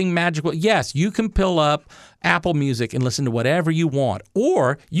something magical. Yes, you can pull up Apple Music and listen to whatever you want,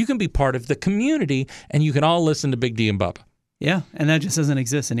 or you can be part of the community and you can all listen to Big D and Bubba. Yeah, and that just doesn't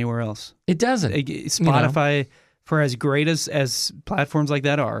exist anywhere else. It doesn't. Spotify... For as great as platforms like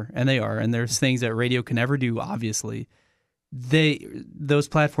that are, and they are, and there's things that radio can never do, obviously, those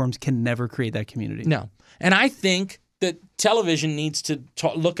platforms can never create that community. No. And I think that television needs to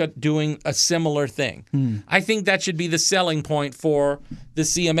look at doing a similar thing. I think that should be the selling point for the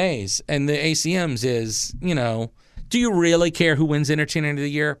CMAs and the ACMs is, do you really care who wins Entertainer of the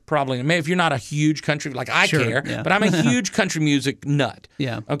Year? Probably. I mean, if you're not a huge country, like I care, but I'm a huge country music nut.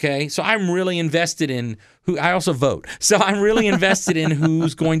 Yeah. Okay. So I'm really invested in who, I also vote. So I'm really invested in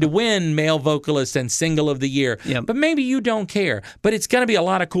who's going to win Male Vocalist and Single of the Year. Yep. But maybe you don't care. But it's going to be a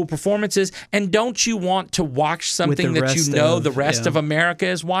lot of cool performances. And don't you want to watch something that you know the rest of America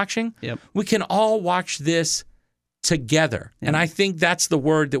is watching? Yep. We can all watch this together. And I think that's the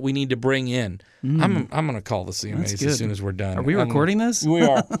word that we need to bring in. I'm going to call the CMAs as soon as we're done. Are we recording this? We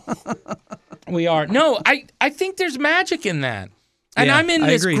are. We are. No, I think there's magic in that. And I'm in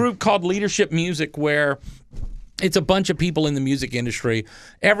this group called Leadership Music where it's a bunch of people in the music industry.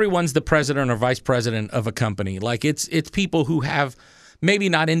 Everyone's the president or vice president of a company. Like it's people who have maybe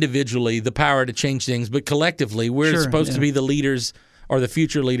not individually the power to change things, but collectively we're supposed to be the leaders or the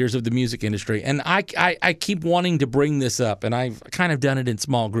future leaders of the music industry. And I keep wanting to bring this up, and I've kind of done it in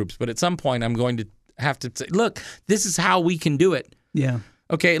small groups, but at some point I'm going to have to say, look, this is how we can do it. Yeah.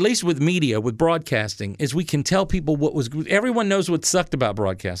 Okay, at least with media, with broadcasting, is we can tell people what was good. Everyone knows what sucked about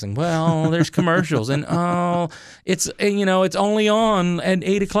broadcasting. Well, there's commercials, and it's only on at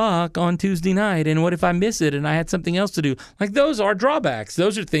 8 o'clock on Tuesday night, and what if I miss it and I had something else to do? Like, those are drawbacks.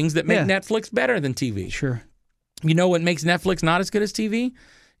 Those are things that make Netflix better than TV. Sure. You know what makes Netflix not as good as TV?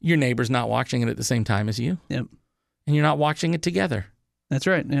 Your neighbor's not watching it at the same time as you. Yep. And you're not watching it together. That's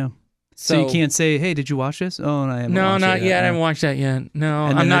right, yeah. So you can't say, hey, did you watch this? Oh, no, I haven't watched it. No, not yet. I haven't watched that yet. No,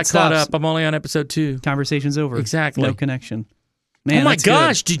 I'm not caught up. I'm only on episode 2. Conversation's over. Exactly. No connection. Man, oh my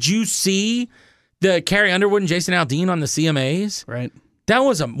gosh, did you see the Carrie Underwood and Jason Aldean on the CMAs? Right. That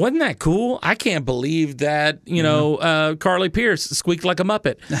wasn't that cool? I can't believe that, Carly Pierce squeaked like a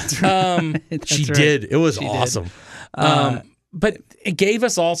Muppet. That's right. She did. It was awesome. But it gave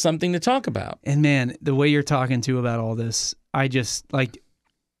us all something to talk about. And man, the way you're talking to about all this, I just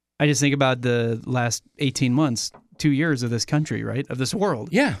think about the last 18 months, 2 years of this country, right? Of this world.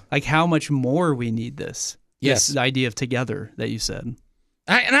 Yeah. Like how much more we need this. Yes. This idea of together that you said.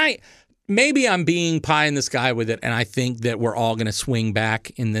 Maybe I'm being pie in the sky with it, and I think that we're all going to swing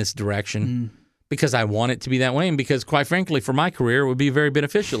back in this direction because I want it to be that way, and because, quite frankly, for my career, it would be very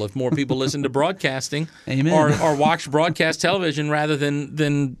beneficial if more people listen to broadcasting or watch broadcast television rather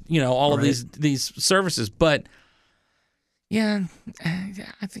than all of these services. But yeah,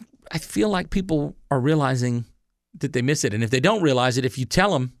 I feel like people are realizing that they miss it, and if they don't realize it, if you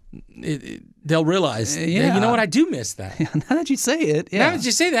tell them, they'll realize. You know what? I do miss that. Now that you say it, Now that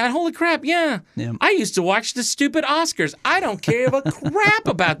you say that, holy crap! Yeah. I used to watch the stupid Oscars. I don't care a crap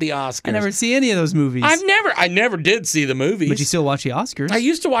about the Oscars. I never see any of those movies. I never did see the movies. But you still watch the Oscars. I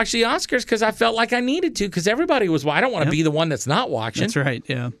used to watch the Oscars because I felt like I needed to because everybody was. I don't want to be the one that's not watching. That's right.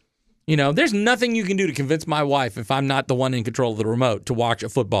 Yeah. There's nothing you can do to convince my wife if I'm not the one in control of the remote to watch a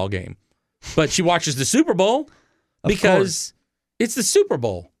football game. But she watches the Super Bowl because it's the Super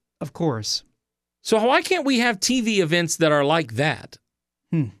Bowl. Of course. So why can't we have TV events that are like that?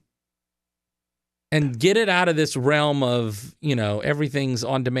 And get it out of this realm of, everything's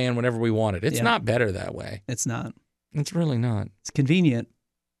on demand whenever we want it. It's not better that way. It's not. It's really not. It's convenient.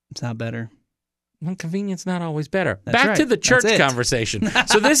 It's not better. Well, convenience not always better. That's Back right. to the church That's it. conversation.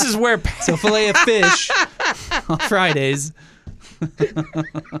 So this is where... So filet of fish on Fridays.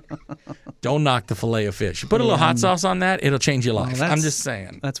 Don't knock the filet of fish. Put a little hot sauce on that, it'll change your life. I'm just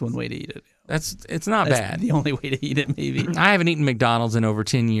saying. That's one way to eat it. It's not bad. The only way to eat it, maybe. I haven't eaten McDonald's in over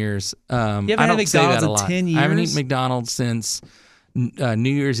 10 years. You haven't I don't had say that McDonald's a in lot. 10 years? I haven't eaten McDonald's since New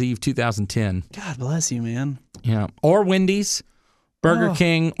Year's Eve 2010. God bless you, man. Yeah. Or Wendy's, Burger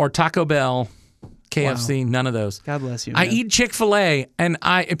King, or Taco Bell, KFC, none of those. God bless you, I man. eat Chick-fil-A, and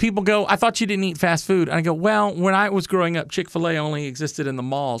people go, I thought you didn't eat fast food. And I go, well, when I was growing up, Chick-fil-A only existed in the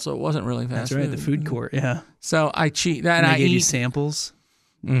mall, so it wasn't really fast food. That's right, the food court, yeah. So I cheat. And I they gave eat you samples?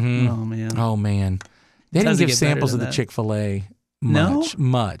 Mm-hmm. Oh, man. Oh, man. They didn't Doesn't give get better samples of than the that. Chick-fil-A No?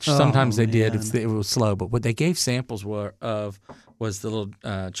 much. Oh, Sometimes they did. man. It was slow. But what they gave samples was the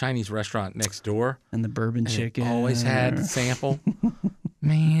little Chinese restaurant next door. And the bourbon And chicken. it always had a sample.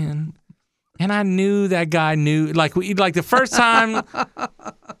 Man. And I knew that guy knew. Like the first time,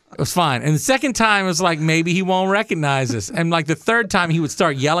 it was fine. And the second time, it was like, maybe he won't recognize us. And like the third time, he would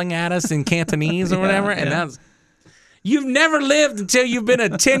start yelling at us in Cantonese or whatever. And that was... You've never lived until you've been a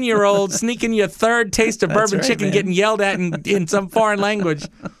 10-year-old sneaking your third taste of bourbon right, chicken, man. getting yelled at in some foreign language.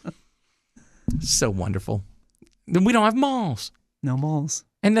 So wonderful. Then we don't have malls. No malls.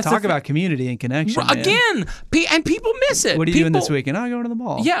 And that's Talk about community and connection, man. again, and people miss it. What are you doing this weekend? Oh, I'm going to the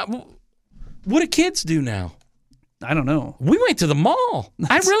mall. Yeah. What do kids do now? I don't know. We went to the mall.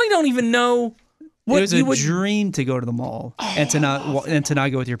 I really don't even know what It was you a would. dream to go to the mall and to not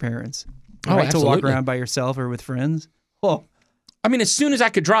go with your parents. Oh, right? To walk absolutely. around by yourself or with friends. Oh, I mean, as soon as I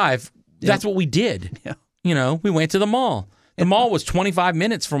could drive, that's what we did. Yeah. You know, we went to the mall. The mall was 25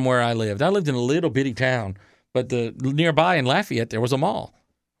 minutes from where I lived. I lived in a little bitty town, but nearby in Lafayette, there was a mall.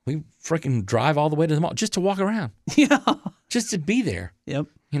 We freaking drive all the way to the mall just to walk around, yeah. just to be there. Yep.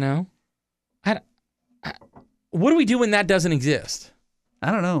 You know, what do we do when that doesn't exist?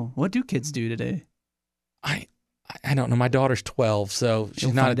 I don't know. What do kids do today? I don't know. My daughter's 12, so she's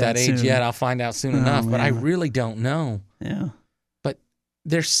You'll not find at that out age soon. yet. I'll find out soon Oh, enough, but I man. really don't know. Yeah. But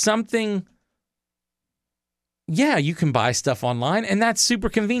there's something. Yeah, you can buy stuff online, and that's super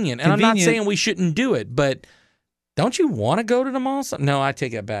convenient. And I'm not Convenient. saying we shouldn't do it, but don't you want to go to the mall? No, I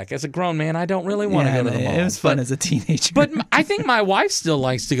take it back. As a grown man, I don't really want to go to the mall. It was fun as a teenager. But I think my wife still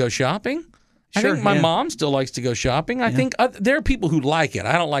likes to go shopping. I Sure, think my yeah. mom still likes to go shopping. I think there are people who like it.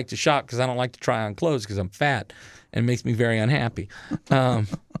 I don't like to shop because I don't like to try on clothes because I'm fat and it makes me very unhappy.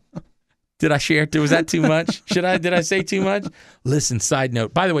 Did I share? Was that too much? Did I say too much? Listen, side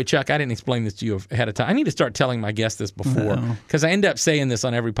note. By the way, Chuck, I didn't explain this to you ahead of time. I need to start telling my guests this before because I end up saying this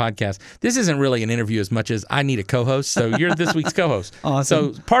on every podcast. This isn't really an interview as much as I need a co-host. So you're this week's co-host.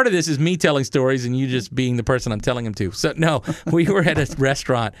 Awesome. So part of this is me telling stories and you just being the person I'm telling them to. So no, we were at a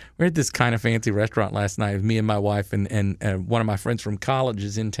restaurant. We were at this kind of fancy restaurant last night. Me and my wife and one of my friends from college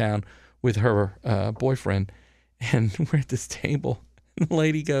is in town with her boyfriend. And we're at this table. And the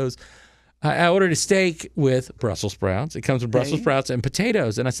lady goes, I ordered a steak with Brussels sprouts. It comes with Brussels sprouts and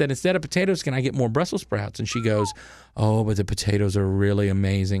potatoes. And I said, instead of potatoes, can I get more Brussels sprouts? And she goes, oh, but the potatoes are really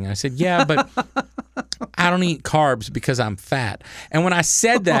amazing. I said, yeah, but I don't eat carbs because I'm fat. And when I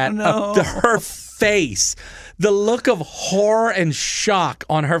said that, her face, the look of horror and shock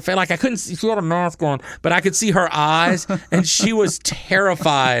on her face, like I couldn't see, she had a mask on, but I could see her eyes, and she was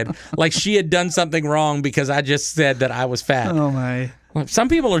terrified, like she had done something wrong because I just said that I was fat. Oh my. Some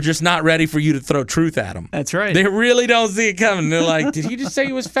people are just not ready for you to throw truth at them. That's right. They really don't see it coming. They're like, did he just say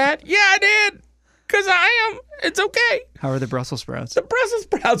he was fat? Yeah, I did. Because I am. It's okay. How are the Brussels sprouts? The Brussels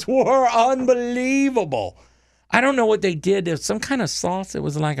sprouts were unbelievable. I don't know what they did. There's some kind of sauce. It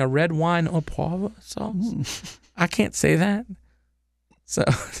was like a red wine au poivre sauce. I can't say that. So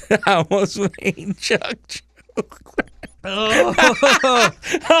I almost made Chuck joke. Oh,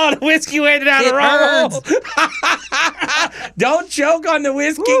 the whiskey went down the wrong hole. Don't choke on the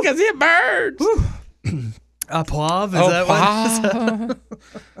whiskey because it burns. A poivre? Is that what?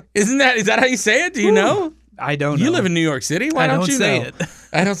 Is that how you say it? Do you know? I don't know. You live in New York City. Why I don't don't you say know? it.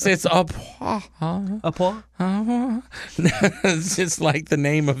 I don't say it's a poivre. A poivre? It's just like the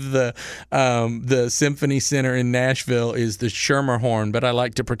name of the Symphony Center in Nashville is the Schermerhorn, but I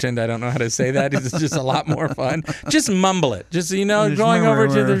like to pretend I don't know how to say that. It's just a lot more fun. Just mumble it. Just, you know, going over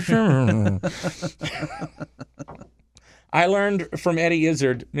to the Schermerhorn. I learned from Eddie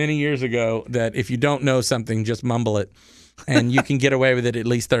Izzard many years ago that if you don't know something, just mumble it. And you can get away with it at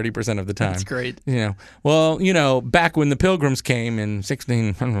least 30% of the time. That's great. You know, well, you know, back when the Pilgrims came in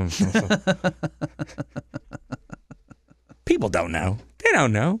 16, people don't know. They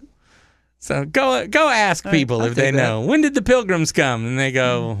don't know. So go ask people I'll if they take that. know. When did the Pilgrims come? And they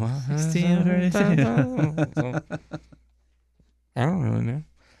go, I don't really know.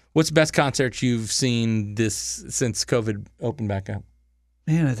 What's the best concert you've seen since COVID opened back up?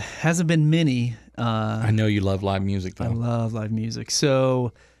 Man, it hasn't been many. I know you love live music, I though. love live music.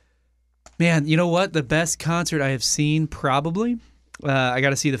 So, man, you know what? The best concert I have seen, probably, I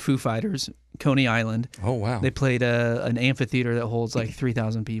got to see the Foo Fighters, Coney Island. Oh, wow. They played an amphitheater that holds like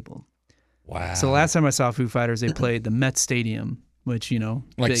 3,000 people. Wow. So the last time I saw Foo Fighters, they played the Met Stadium, which, you know,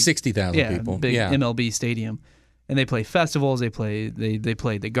 like big, 60,000 people. big Yeah. MLB stadium. And they play festivals. They played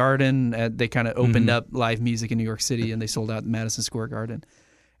the Garden. They kind of opened up live music in New York City, and they sold out Madison Square Garden.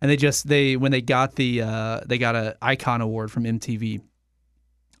 And when they got they got an Icon Award from MTV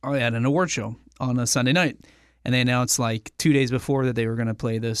at an award show on a Sunday night, and they announced like 2 days before that they were going to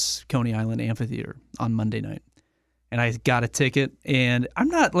play this Coney Island amphitheater on Monday night. And I got a ticket, and I'm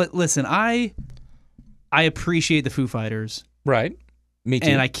not listen. I appreciate the Foo Fighters, Right. Me too.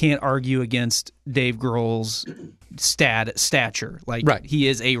 and I can't argue against Dave Grohl's stature. Like Right. he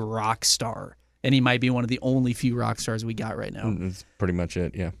is a rock star. And he might be one of the only few rock stars we got right now. That's pretty much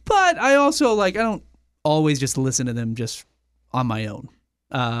it, yeah. But I also, I don't always just listen to them just on my own.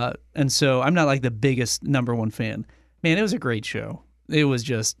 And so I'm not like the biggest number one fan. Man, it was a great show. It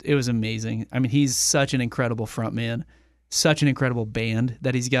was amazing. I mean, he's such an incredible frontman, such an incredible band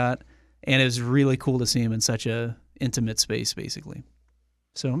that he's got. And it was really cool to see him in such a intimate space, basically.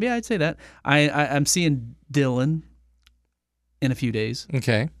 So, yeah, I'd say that. I'm seeing Dylan in a few days.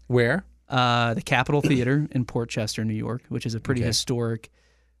 Okay. Where? The Capitol Theater in Port Chester, New York, which is a pretty historic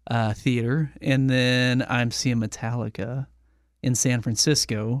theater. And then I'm seeing Metallica in San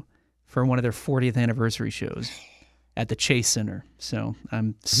Francisco for one of their 40th anniversary shows at the Chase Center. So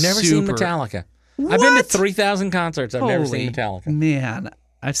I'm Never seen Metallica. I've been to 3,000 concerts. I've never seen Metallica. Man,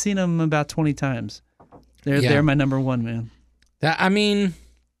 I've seen them about 20 times. They're my number one, man.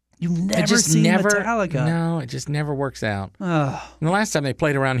 You've never seen Metallica? No, it just never works out. Oh. And the last time they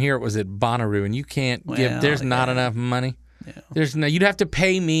played around here, it was at Bonnaroo, and you can't give. There's not enough money. Yeah. You'd have to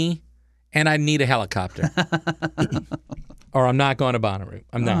pay me, and I'd need a helicopter, or I'm not going to Bonnaroo.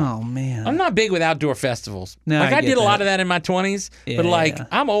 I'm not. Oh man, I'm not big with outdoor festivals. No, I did a lot of that in my 20s, but yeah.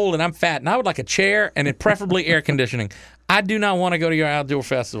 I'm old and I'm fat, and I would like a chair and preferably air conditioning. I do not want to go to your outdoor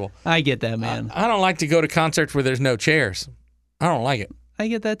festival. I get that, man. I don't like to go to concerts where there's no chairs. I don't like it. I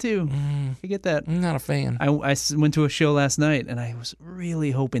get that too. I get that. I'm not a fan. I went to a show last night, and I was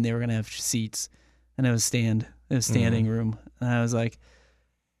really hoping they were going to have seats, and it was standing room, and I was like,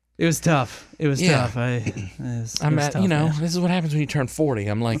 it was tough. It was tough. This is what happens when you turn 40.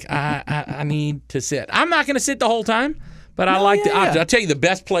 I'm like, I need to sit. I'm not going to sit the whole time, but I'll tell you the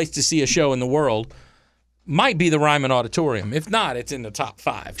best place to see a show in the world might be the Ryman Auditorium. If not, it's in the top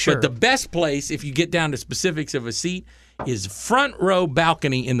 5. Sure. But the best place, if you get down to specifics of a seat, is front row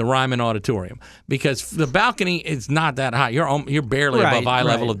balcony in the Ryman Auditorium, because the balcony is not that high. You're barely above eye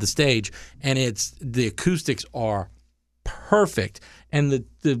level of the stage, and the acoustics are perfect, and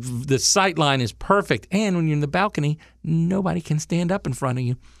the sight line is perfect. And when you're in the balcony, nobody can stand up in front of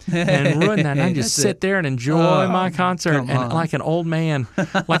you and ruin that. And I just sit there and enjoy my concert, and like an old man,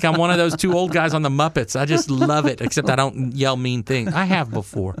 like I'm one of those 2 old guys on the Muppets. I just love it. Except I don't yell mean things. I have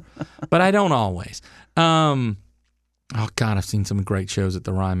before, but I don't always. Oh, God, I've seen some great shows at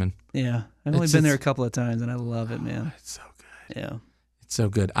the Ryman. Yeah. I've only been there a couple of times, and I love it, man. It's so good. Yeah. It's so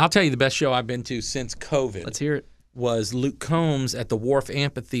good. I'll tell you the best show I've been to since COVID. Let's hear it. Was Luke Combs at the Wharf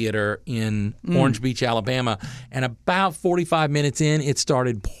Amphitheater in Orange Beach, Alabama. And about 45 minutes in, it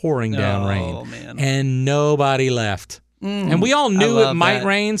started pouring down rain. Oh, man. And nobody left. And we all knew it might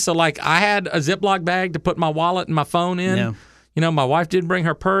rain, so I had a Ziploc bag to put my wallet and my phone in. Yeah. My wife did bring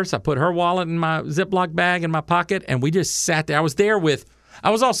her purse. I put her wallet in my Ziploc bag in my pocket, and we just sat there. I was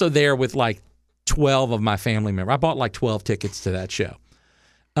also there with 12 of my family members. I bought 12 tickets to that show.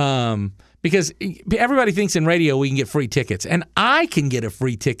 Because everybody thinks in radio we can get free tickets, and I can get a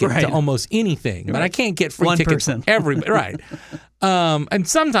free ticket to almost anything, but I can't get free tickets from everybody. Right. And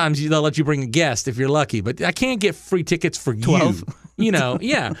sometimes they'll let you bring a guest if you're lucky, but I can't get free tickets for 12.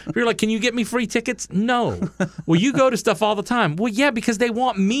 Yeah. If you're like, can you get me free tickets? No. Well, you go to stuff all the time. Well, yeah, because they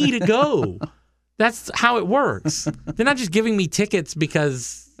want me to go. That's how it works. They're not just giving me tickets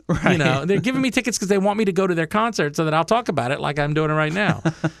because, they're giving me tickets because they want me to go to their concert so that I'll talk about it like I'm doing it right now.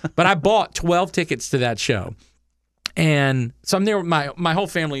 But I bought 12 tickets to that show. And so I'm there with my whole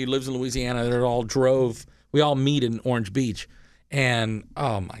family who lives in Louisiana. We all meet in Orange Beach. And,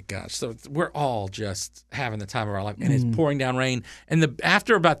 oh, my gosh, so we're all just having the time of our life. And it's pouring down rain. And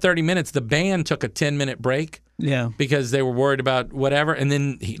after about 30 minutes, the band took a 10-minute break. Yeah. Because they were worried about whatever. And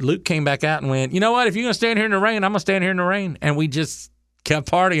then Luke came back out and went, you know what? If you're going to stand here in the rain, I'm going to stand here in the rain. And we just kept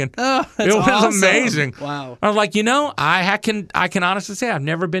partying. Oh, that's it was awesome. amazing. Wow. I was like, I can honestly say I've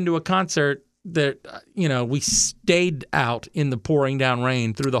never been to a concert that, we stayed out in the pouring down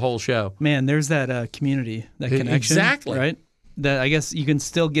rain through the whole show. Man, there's that community, that connection. Exactly. Right? That I guess you can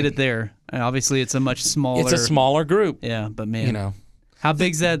still get it there. Obviously, it's a much smaller. It's a smaller group. Yeah, but man, how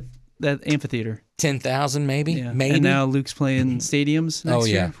big's that amphitheater? 10,000 maybe. Yeah. Maybe. And now Luke's playing stadiums. Next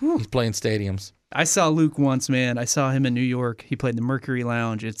year. He's playing stadiums. I saw Luke once, man. I saw him in New York. He played the Mercury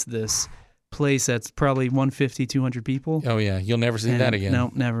Lounge. It's this place that's probably 150, 200 people. Oh yeah, you'll never see that again. No,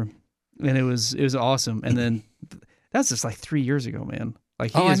 never. And it was awesome. And then that's just 3 years ago, man. He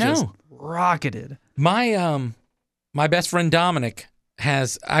has just rocketed. My best friend Dominic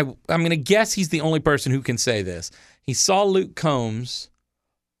has, I'm going to guess he's the only person who can say this. He saw Luke Combs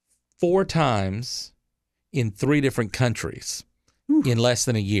 4 times in 3 different countries in less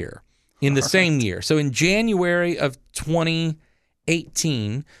than a year, in the same year. So in January of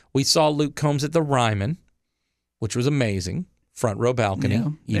 2018, we saw Luke Combs at the Ryman, which was amazing. Front row balcony,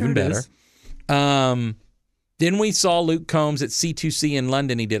 even better. Then we saw Luke Combs at C2C in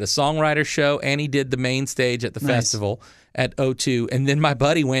London. He did a songwriter show, and he did the main stage at the festival at O2. And then my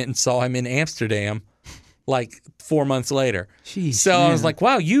buddy went and saw him in Amsterdam 4 months later. Jeez, so man. I was like,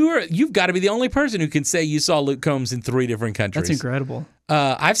 wow, you've got to be the only person who can say you saw Luke Combs in 3 different countries. That's incredible.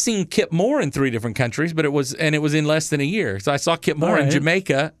 I've seen Kip Moore in 3 different countries, but it was in less than a year. So I saw Kip Moore in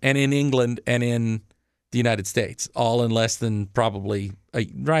Jamaica and in England and in the United States, all in less than probably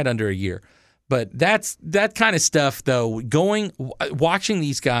right under a year. But that kind of stuff, though, watching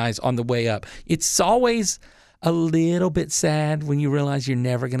these guys on the way up, it's always a little bit sad when you realize you're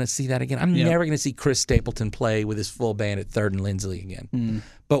never going to see that again. I'm never going to see Chris Stapleton play with his full band at 3rd and Lindsley again.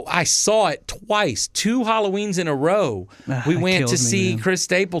 But I saw it twice, 2 Halloweens in a row. We went to see Chris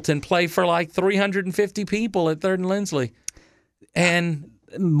Stapleton play for like 350 people at 3rd and Lindsley. And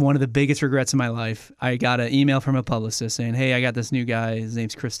one of the biggest regrets in my life, I got an email from a publicist saying, hey, I got this new guy. His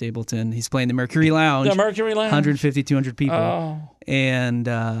name's Chris Stapleton. He's playing the Mercury Lounge. The Mercury Lounge. 150, 200 people. Oh. And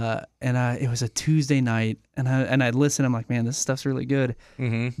it was a Tuesday night. And I listened. I'm like, man, this stuff's really good.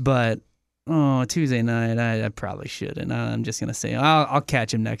 Mm-hmm. But, Tuesday night, I probably shouldn't. I'm just going to say, I'll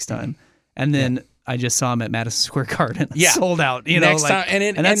catch him next time. And then I just saw him at Madison Square Garden. Sold out. Next time.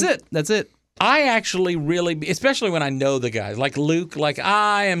 And that's it. That's it. I actually really, especially when I know the guys, like Luke, like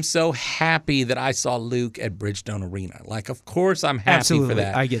I am so happy that I saw Luke at Bridgestone Arena. Like, of course I'm happy for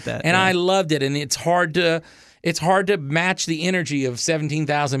that. I get that. And I loved it. And it's hard to match the energy of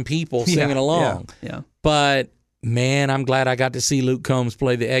 17,000 people singing along. Yeah. But man, I'm glad I got to see Luke Combs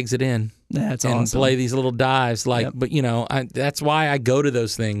play the exit in. That's and awesome. play these little dives. But that's why I go to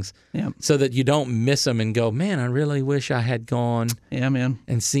those things. Yep. So that you don't miss them and go, man, I really wish I had gone. Yeah, man.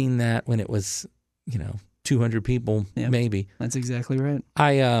 And seen that when it was, 200 people, maybe. That's exactly right.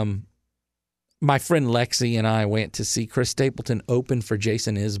 My friend Lexi and I went to see Chris Stapleton open for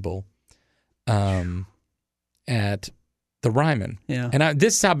Jason Isbell, at the Ryman. Yeah. And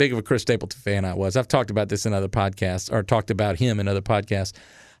this is how big of a Chris Stapleton fan I was. I've talked about this in other podcasts, or talked about him in other podcasts.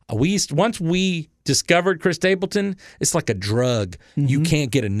 Once we discovered Chris Stapleton, it's like a drug. Mm-hmm. You can't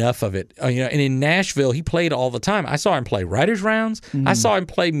get enough of it. And in Nashville, he played all the time. I saw him play Writers' Rounds. Mm-hmm. I saw him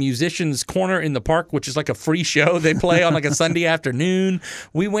play Musicians' Corner in the Park, which is like a free show they play on like a Sunday afternoon.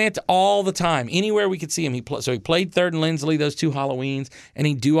 We went all the time. Anywhere we could see him. So he played 3rd and Lindsley, those 2 Halloweens, and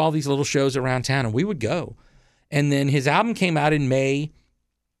he'd do all these little shows around town, and we would go. And then his album came out in May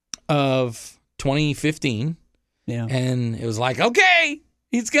of 2015. Yeah. And it was like, okay,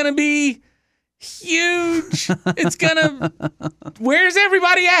 it's going to be huge. It's going to... Where's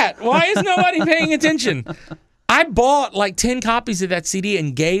everybody at? Why is nobody paying attention? I bought like 10 copies of that CD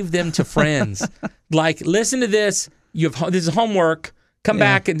and gave them to friends. Like, listen to this. This is homework. Come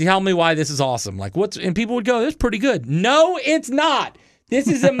back and tell me why this is awesome. Like, and people would go, this is pretty good. No, it's not. This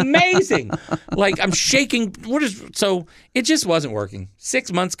is amazing. Like, I'm shaking. So it just wasn't working.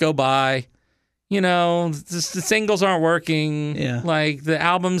 6 months go by. The singles aren't working. Yeah. Like, the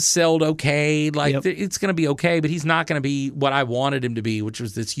albums sold okay. Like, it's going to be okay, but he's not going to be what I wanted him to be, which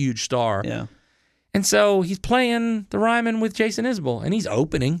was this huge star. Yeah. And so he's playing the Ryman with Jason Isbell, and he's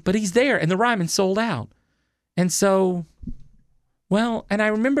opening, but he's there, and the Ryman sold out. And so, and I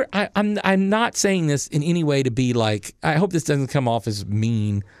remember, I'm not saying this in any way to be like, I hope this doesn't come off as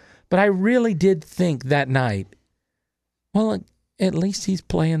mean, but I really did think that night, at least he's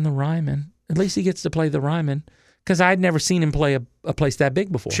playing the Ryman. At least he gets to play the Ryman, because I'd never seen him play a place that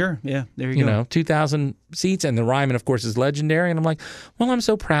big before. Sure, yeah, there you go. 2,000 seats, and the Ryman, of course, is legendary. And I'm like, I'm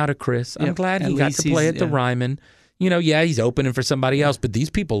so proud of Chris. I'm glad he got to play at the Ryman. He's opening for somebody else, but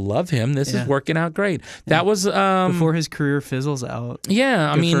these people love him. This is working out great. That was before his career fizzles out.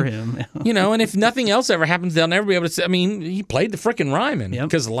 Yeah, Good for him. And if nothing else ever happens, they'll never be able to say. I mean, he played the frickin' Ryman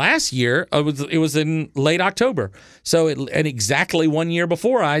because last year it was in late October, so and exactly 1 year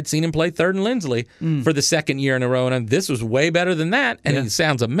before I'd seen him play 3rd and Lindsley for the 2nd year in a row, and this was way better than that. And he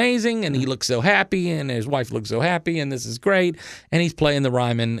sounds amazing, and he looks so happy, and his wife looks so happy, and this is great. And he's playing the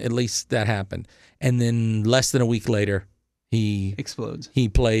Ryman. At least that happened. And then less than a week later, he explodes. He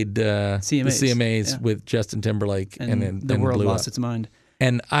played the CMAs, CMAs with Justin Timberlake, and the world blew lost up. its mind.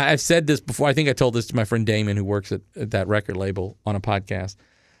 And I've said this before. I think I told this to my friend Damon, who works at that record label, on a podcast.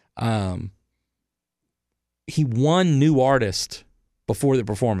 He won New Artist before the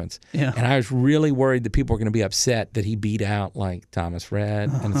performance. Yeah. And I was really worried that people were going to be upset that he beat out like Thomas Rhett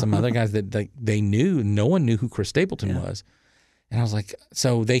and some other guys that they knew. No one knew who Chris Stapleton was. And I was like,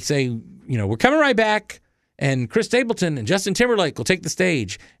 so they say, we're coming right back, and Chris Stapleton and Justin Timberlake will take the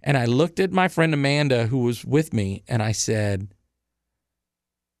stage. And I looked at my friend Amanda, who was with me, and I said,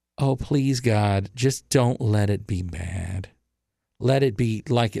 oh, please, God, just don't let it be bad. Let it be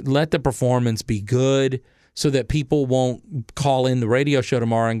let the performance be good, so that people won't call in the radio show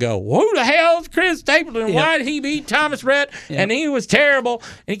tomorrow and go, who the hell's Chris Stapleton? Why did he beat Thomas Rhett? And he was terrible.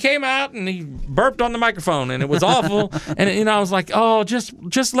 And he came out and he burped on the microphone, and it was awful. And I was like, oh, just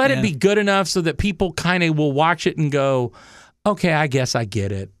let it be good enough so that people kind of will watch it and go, okay, I guess I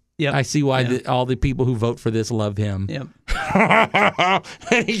get it. Yep. I see why all the people who vote for this love him. Yep.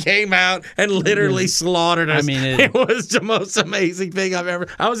 and he came out and literally slaughtered us. I mean, it was the most amazing thing I've ever.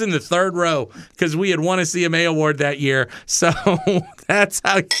 I was in the third row because we had won a CMA award that year. So that's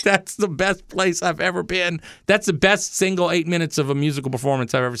the best place I've ever been. That's the best single 8 minutes of a musical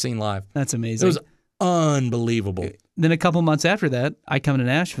performance I've ever seen live. That's amazing. It was unbelievable. Then a couple months after that, I come to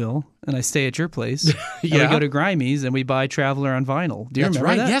Nashville and I stay at your place. And we Yeah. go to Grimey's and we buy Traveler on vinyl. Do you That's remember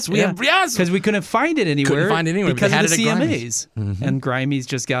right. that? Yes, we have. Yes, Because we couldn't find it anywhere. Couldn't find it anywhere, but because they had of the it at CMAs. Grimey's. And Grimey's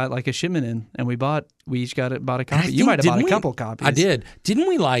just got like a shipment in, and we each bought a And I copy. You think- might have bought a didn't we- couple copies. I did. Didn't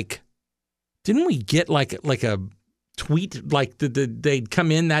we get like a tweet like they'd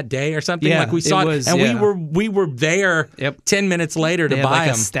come in that day or something? Yeah, like we saw it was, and yeah. we were there Yep. 10 minutes later They to had buy like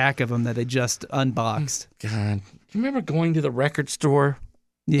them. a stack of them that they just unboxed. God, you remember going to the record store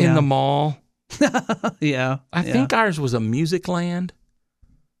Yeah. in the mall? Yeah. I think ours was a Music Land,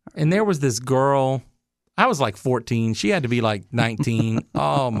 and there was this girl. I was like 14. She had to be like 19.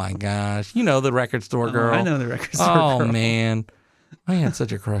 Oh my gosh, you know the record store girl. I know the record store Oh girl. man, I had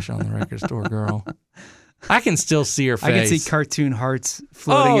such a crush on the record store girl. I can still see her face. I can see cartoon hearts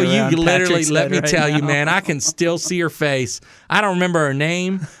floating Oh, around you literally, Patrick's let head me right tell you, now. man, I can still see her face. I don't remember her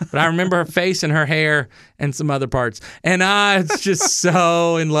name, but I remember her face and her hair and some other parts. And I was just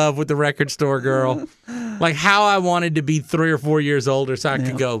so in love with the record store girl. Like how I wanted to be 3 or 4 years older so I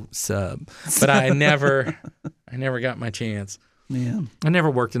could go sub. But I never got my chance. Yeah. I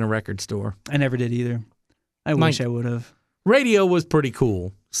never worked in a record store. I never did either. I My- wish I would have. Radio was pretty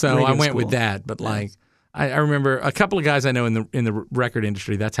cool. So I Radio's went cool. with that. But like, I remember a couple of guys I know in the record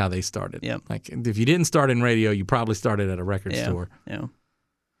industry. That's how they started. Yep. Like if you didn't start in radio, you probably started at a record Yeah. store. Yeah.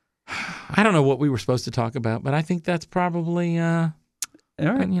 I don't know what we were supposed to talk about, but I think that's probably All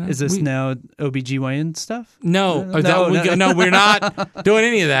right. you know, Is this we- now OBGYN stuff? no. No. We're not doing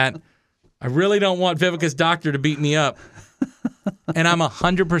any of that. I really don't want Vivica's doctor to beat me up. And I'm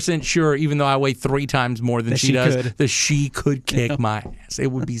 100% sure, even though I weigh 3 times more than That she she does, could. that she could kick my ass.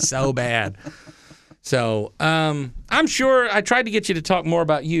 It would be so bad. So I'm sure I tried to get you to talk more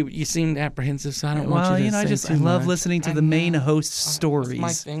about you. But you seemed apprehensive, so I don't want Well, you to I say I too love much. listening to I the main know. host stories. That's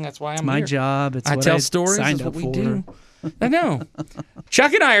my thing. That's why I'm my here. job. It's I what tell I stories. signed That's up what we for. do. I know.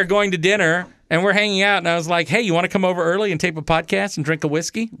 Chuck and I are going to dinner, and we're hanging out, and I was like, hey, you want to come over early and tape a podcast and drink a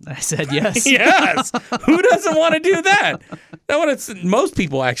whiskey? I said yes. Yes. Who doesn't want to do that? Most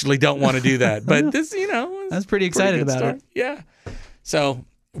people actually don't want to do that. But this, was I was pretty excited good about start. it. Yeah. So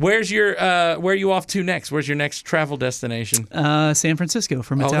where are you off to next? Where's your next travel destination? San Francisco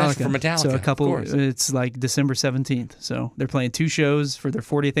for Metallica. Oh, that's for Metallica, So of course. it's like December 17th. So they're playing 2 shows for their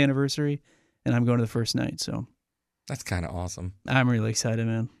 40th anniversary, and I'm going to the first night. So That's kind of awesome. I'm really excited,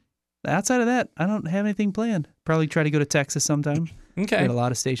 man. Outside of that, I don't have anything planned. Probably try to go to Texas sometime. Okay. Got a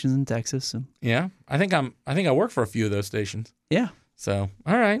lot of stations in Texas. So. Yeah. I think I work for a few of those stations. Yeah. So,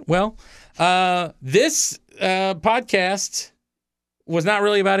 all right. Well, this podcast was not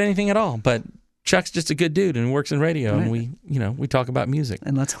really about anything at all, but Chuck's just a good dude and works in radio, and we talk about music.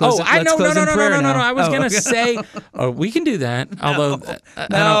 And let's close. Oh, I know. close in prayer No. now. I was gonna okay. say, we can do that. Although,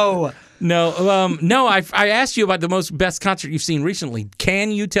 No. no. I asked you about the best concert you've seen recently.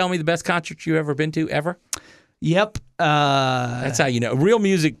 Can you tell me the best concert you've ever been to ever? Yep. That's how you know. Real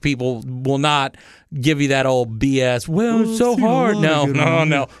music people will not give you that old BS. Well, it's so hard.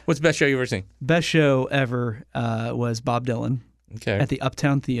 No. What's the best show you've ever seen? Best show ever was Bob Dylan Okay. at the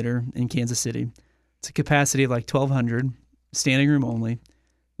Uptown Theater in Kansas City. It's a capacity of like 1,200, standing room only.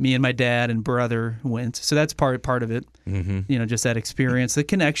 Me and my dad and brother went, so that's part of it. Mm-hmm. Just that experience, the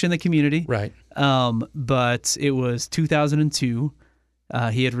connection, the community. Right. But it was 2002.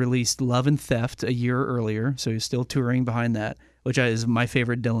 He had released Love and Theft a year earlier, so he's still touring behind that, which is my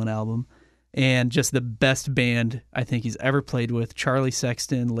favorite Dylan album. And just the best band I think he's ever played with. Charlie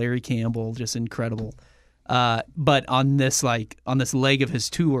Sexton, Larry Campbell, just incredible. But on this leg of his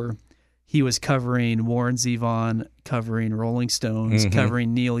tour, he was covering Warren Zevon, covering Rolling Stones,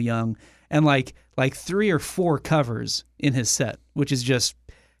 covering Neil Young, and like 3 or 4 covers in his set, which is just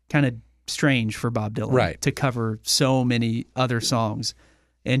kind of strange for Bob Dylan, Right. to cover so many other songs.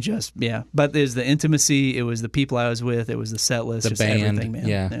 And just, yeah. But there's the intimacy, it was the people I was with, it was the set list, The just band, everything, man.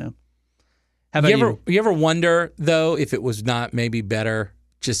 yeah. How about you? You ever wonder though if it was not maybe better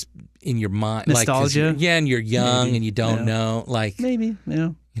just in your mind, Nostalgia? Like, 'cause and you're young Maybe, and you don't yeah. know, like Maybe,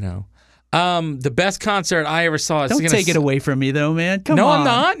 yeah. The best concert I ever saw. Don't take it away from me, though, man. Come No, on. I'm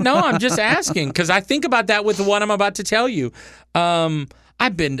not. No, I'm just asking because I think about that with what I'm about to tell you.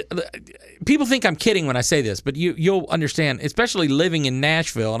 People think I'm kidding when I say this, but you'll understand, especially living in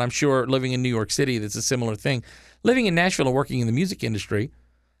Nashville, and I'm sure living in New York City, that's a similar thing. Living in Nashville and working in the music industry,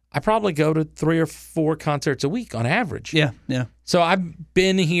 I probably go to 3 or 4 concerts a week on average. Yeah, yeah. So I've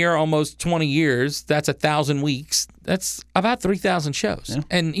been here almost 20 years. That's 1,000 weeks. That's about 3,000 shows. Yeah.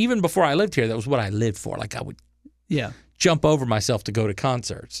 And even before I lived here, that was what I lived for. Like I would jump over myself to go to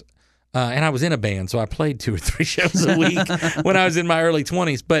concerts. And I was in a band, so I played 2 or 3 shows a week when I was in my early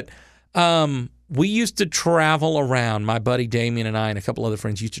 20s. But we used to travel around. My buddy Damien and I and a couple other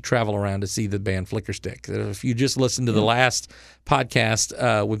friends used to travel around to see the band Flickerstick. If you just listened to the last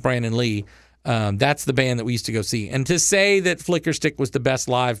podcast with Brandon Lee, that's the band that we used to go see. And to say that Flickerstick was the best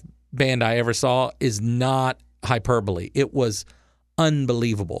live band I ever saw is not hyperbole. It was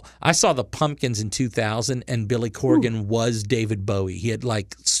unbelievable. I saw the Pumpkins in 2000, and Billy Corgan was David Bowie. He had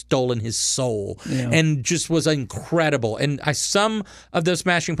like stolen his soul and just was incredible. And some of those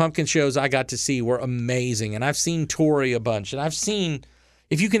Smashing Pumpkins shows I got to see were amazing. And I've seen Tory a bunch, and I've seen,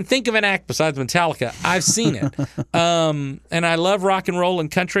 if you can think of an act besides Metallica, I've seen it. And I love rock and roll and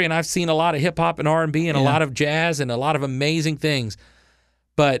country, and I've seen a lot of hip hop and R&B and a lot of jazz and a lot of amazing things.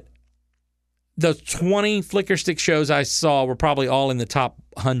 But the 20 Flickerstick shows I saw were probably all in the top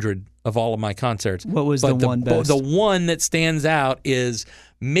 100 of all of my concerts. What was the one best? The one that stands out is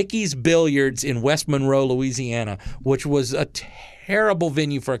Mickey's Billiards in West Monroe, Louisiana, which was a terrible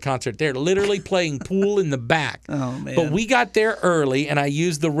venue for a concert. They're literally playing pool in the back. Oh, man. But we got there early, and I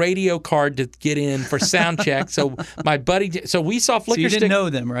used the radio card to get in for sound check. So my buddy, so we saw Flickerstick. So you didn't know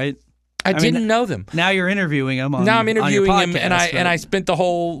them, right? I didn't know them. Now you're interviewing them. Now I'm interviewing him, and right? I spent the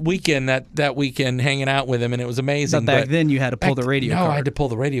whole weekend that weekend hanging out with him, and it was amazing. But back then you had to pull the radio card. No, I had to pull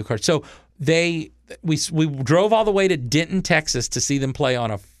the radio card. So we drove all the way to Denton, Texas, to see them play on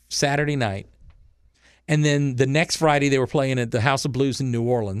a Saturday night, and then the next Friday they were playing at the House of Blues in New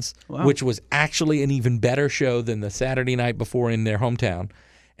Orleans, which was actually an even better show than the Saturday night before in their hometown.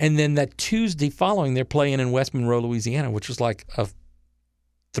 And then that Tuesday following, they're playing in West Monroe, Louisiana, which was like a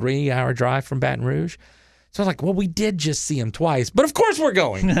 3-hour drive from Baton Rouge. So I was like, well, we did just see him twice, but of course we're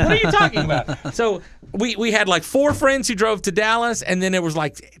going. What are you talking about? So we had like 4 friends who drove to Dallas, and then there was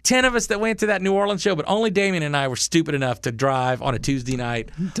like 10 of us that went to that New Orleans show, but only Damien and I were stupid enough to drive on a Tuesday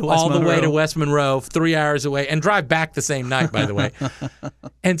night all the way to West Monroe, 3 hours away, and drive back the same night, by the way.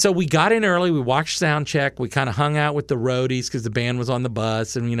 And so we got in early. We watched sound check. We kind of hung out with the roadies because the band was on the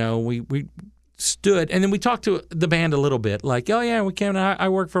bus, and, you know, we stood, and then we talked to the band a little bit, like, oh yeah, we came. I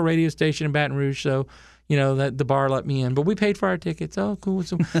work for a radio station in Baton Rouge, so you know that the bar let me in, but we paid for our tickets. Oh, cool.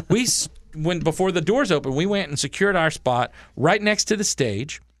 So we went before the doors opened. We went and secured our spot right next to the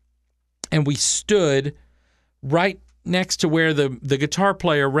stage, and we stood right next to where the guitar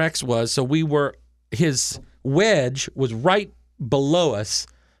player Rex was. So his wedge was right below us,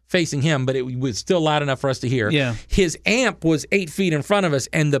 facing him, but it was still loud enough for us to hear. Yeah. His amp was 8 feet in front of us,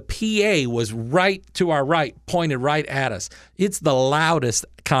 and the PA was right to our right, pointed right at us. It's the loudest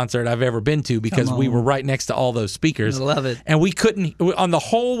concert I've ever been to because we were right next to all those speakers. I love it. And we couldn't, on the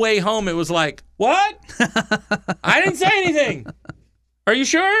whole way home, it was like, what? I didn't say anything. Are you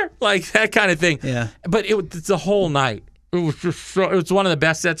sure? Like that kind of thing. Yeah. But it's the whole night. It was just it was one of the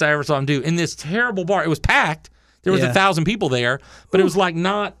best sets I ever saw him do in this terrible bar. It was packed. There was 1,000 people there, but it was like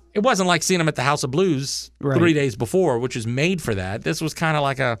it wasn't like seeing them at the House of Blues 3 days before, which is made for that. This was kind of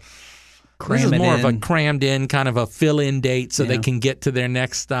like of a crammed in, kind of a fill-in date so they can get to their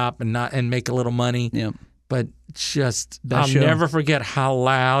next stop and make a little money. Yeah. But I'll never forget how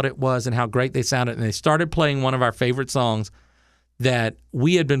loud it was and how great they sounded. And they started playing one of our favorite songs that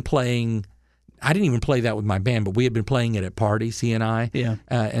we had been playing. I didn't even play that with my band, but we had been playing it at parties, he and I,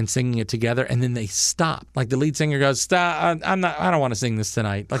 and singing it together. And then they stopped. Like the lead singer goes, "Stop! I don't want to sing this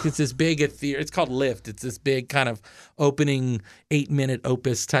tonight." Like it's this big, it's called Lift. It's this big kind of opening 8-minute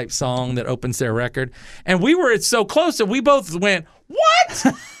opus type song that opens their record. And it's so close that we both went,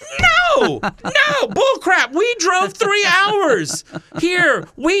 "What? No, bull crap. We drove 3 hours here.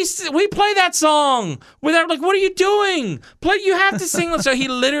 We play that song without, like, what are you doing? You have to sing." So he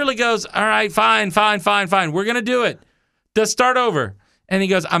literally goes, "All right, fine. We're going to do it. Just start over." And he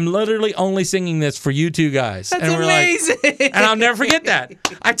goes, "I'm literally only singing this for you two guys." That's and we're amazing. Like, and I'll never forget that.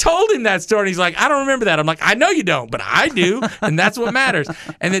 I told him that story. And he's like, "I don't remember that." I'm like, "I know you don't, but I do. And that's what matters."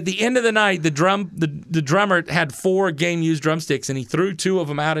 And at the end of the night, the drummer had 4 game-used drumsticks, and he threw 2 of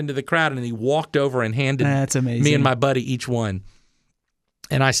them out into the crowd, and he walked over and handed me and my buddy each one.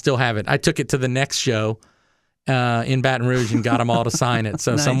 And I still have it. I took it to the next show in Baton Rouge and got them all to sign it.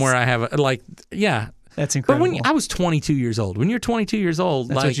 So somewhere I have That's incredible. But I was 22 years old. When you're 22 years old,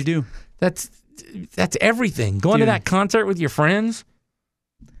 that's what you do. That's everything. Going to that concert with your friends.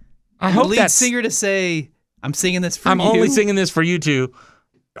 I hope the lead singer to say, "I'm singing this for you." I'm only singing this for you two.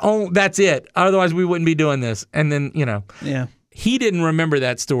 Oh, that's it. Otherwise, we wouldn't be doing this. And then, Yeah. he didn't remember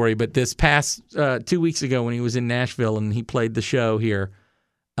that story, but this past 2 weeks ago when he was in Nashville and he played the show here,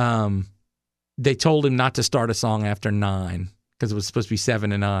 they told him not to start a song after 9 because it was supposed to be 7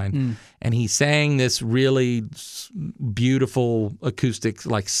 to 9. And he sang this really beautiful acoustic,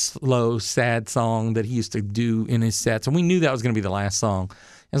 like slow, sad song that he used to do in his sets. And we knew that was going to be the last song.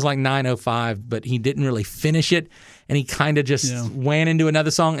 It was like 9:05, but he didn't really finish it. And he kind of just went into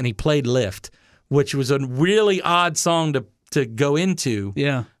another song and he played Lift, which was a really odd song to go into.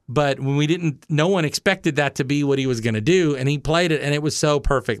 Yeah. But when no one expected that to be what he was going to do, and he played it, and it was so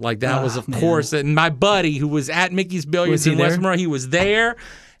perfect. Like that was, of course, and my buddy who was at Mickey's Billiards in West Monroe, he was there.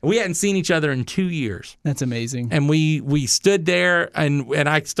 We hadn't seen each other in 2 years. That's amazing. And we stood there, and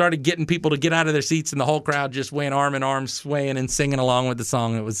I started getting people to get out of their seats, and the whole crowd just went arm in arm, swaying and singing along with the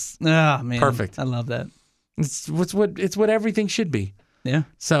song. It was perfect. I love that. It's what everything should be. Yeah.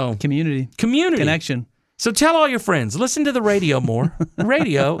 So Community. Connection. So tell all your friends, listen to the radio more.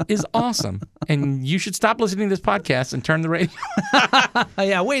 Radio is awesome. And you should stop listening to this podcast and turn the radio.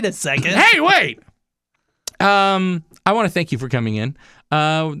 Yeah, wait a second. Hey, wait. I want to thank you for coming in.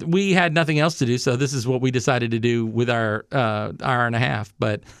 We had nothing else to do, so this is what we decided to do with our hour and a half.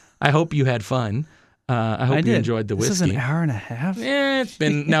 But I hope you had fun. I hope you enjoyed the whiskey. This is an hour and a half? Yeah, it's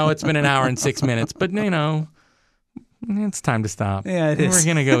been an hour and 6 minutes. But, it's time to stop. Yeah, it is.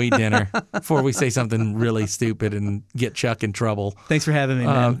 We're going to go eat dinner before we say something really stupid and get Chuck in trouble. Thanks for having me,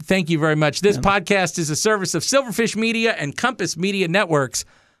 man. Thank you very much. This podcast is a service of Silverfish Media and Compass Media Networks.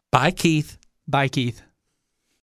 Bye, Keith. Bye, Keith.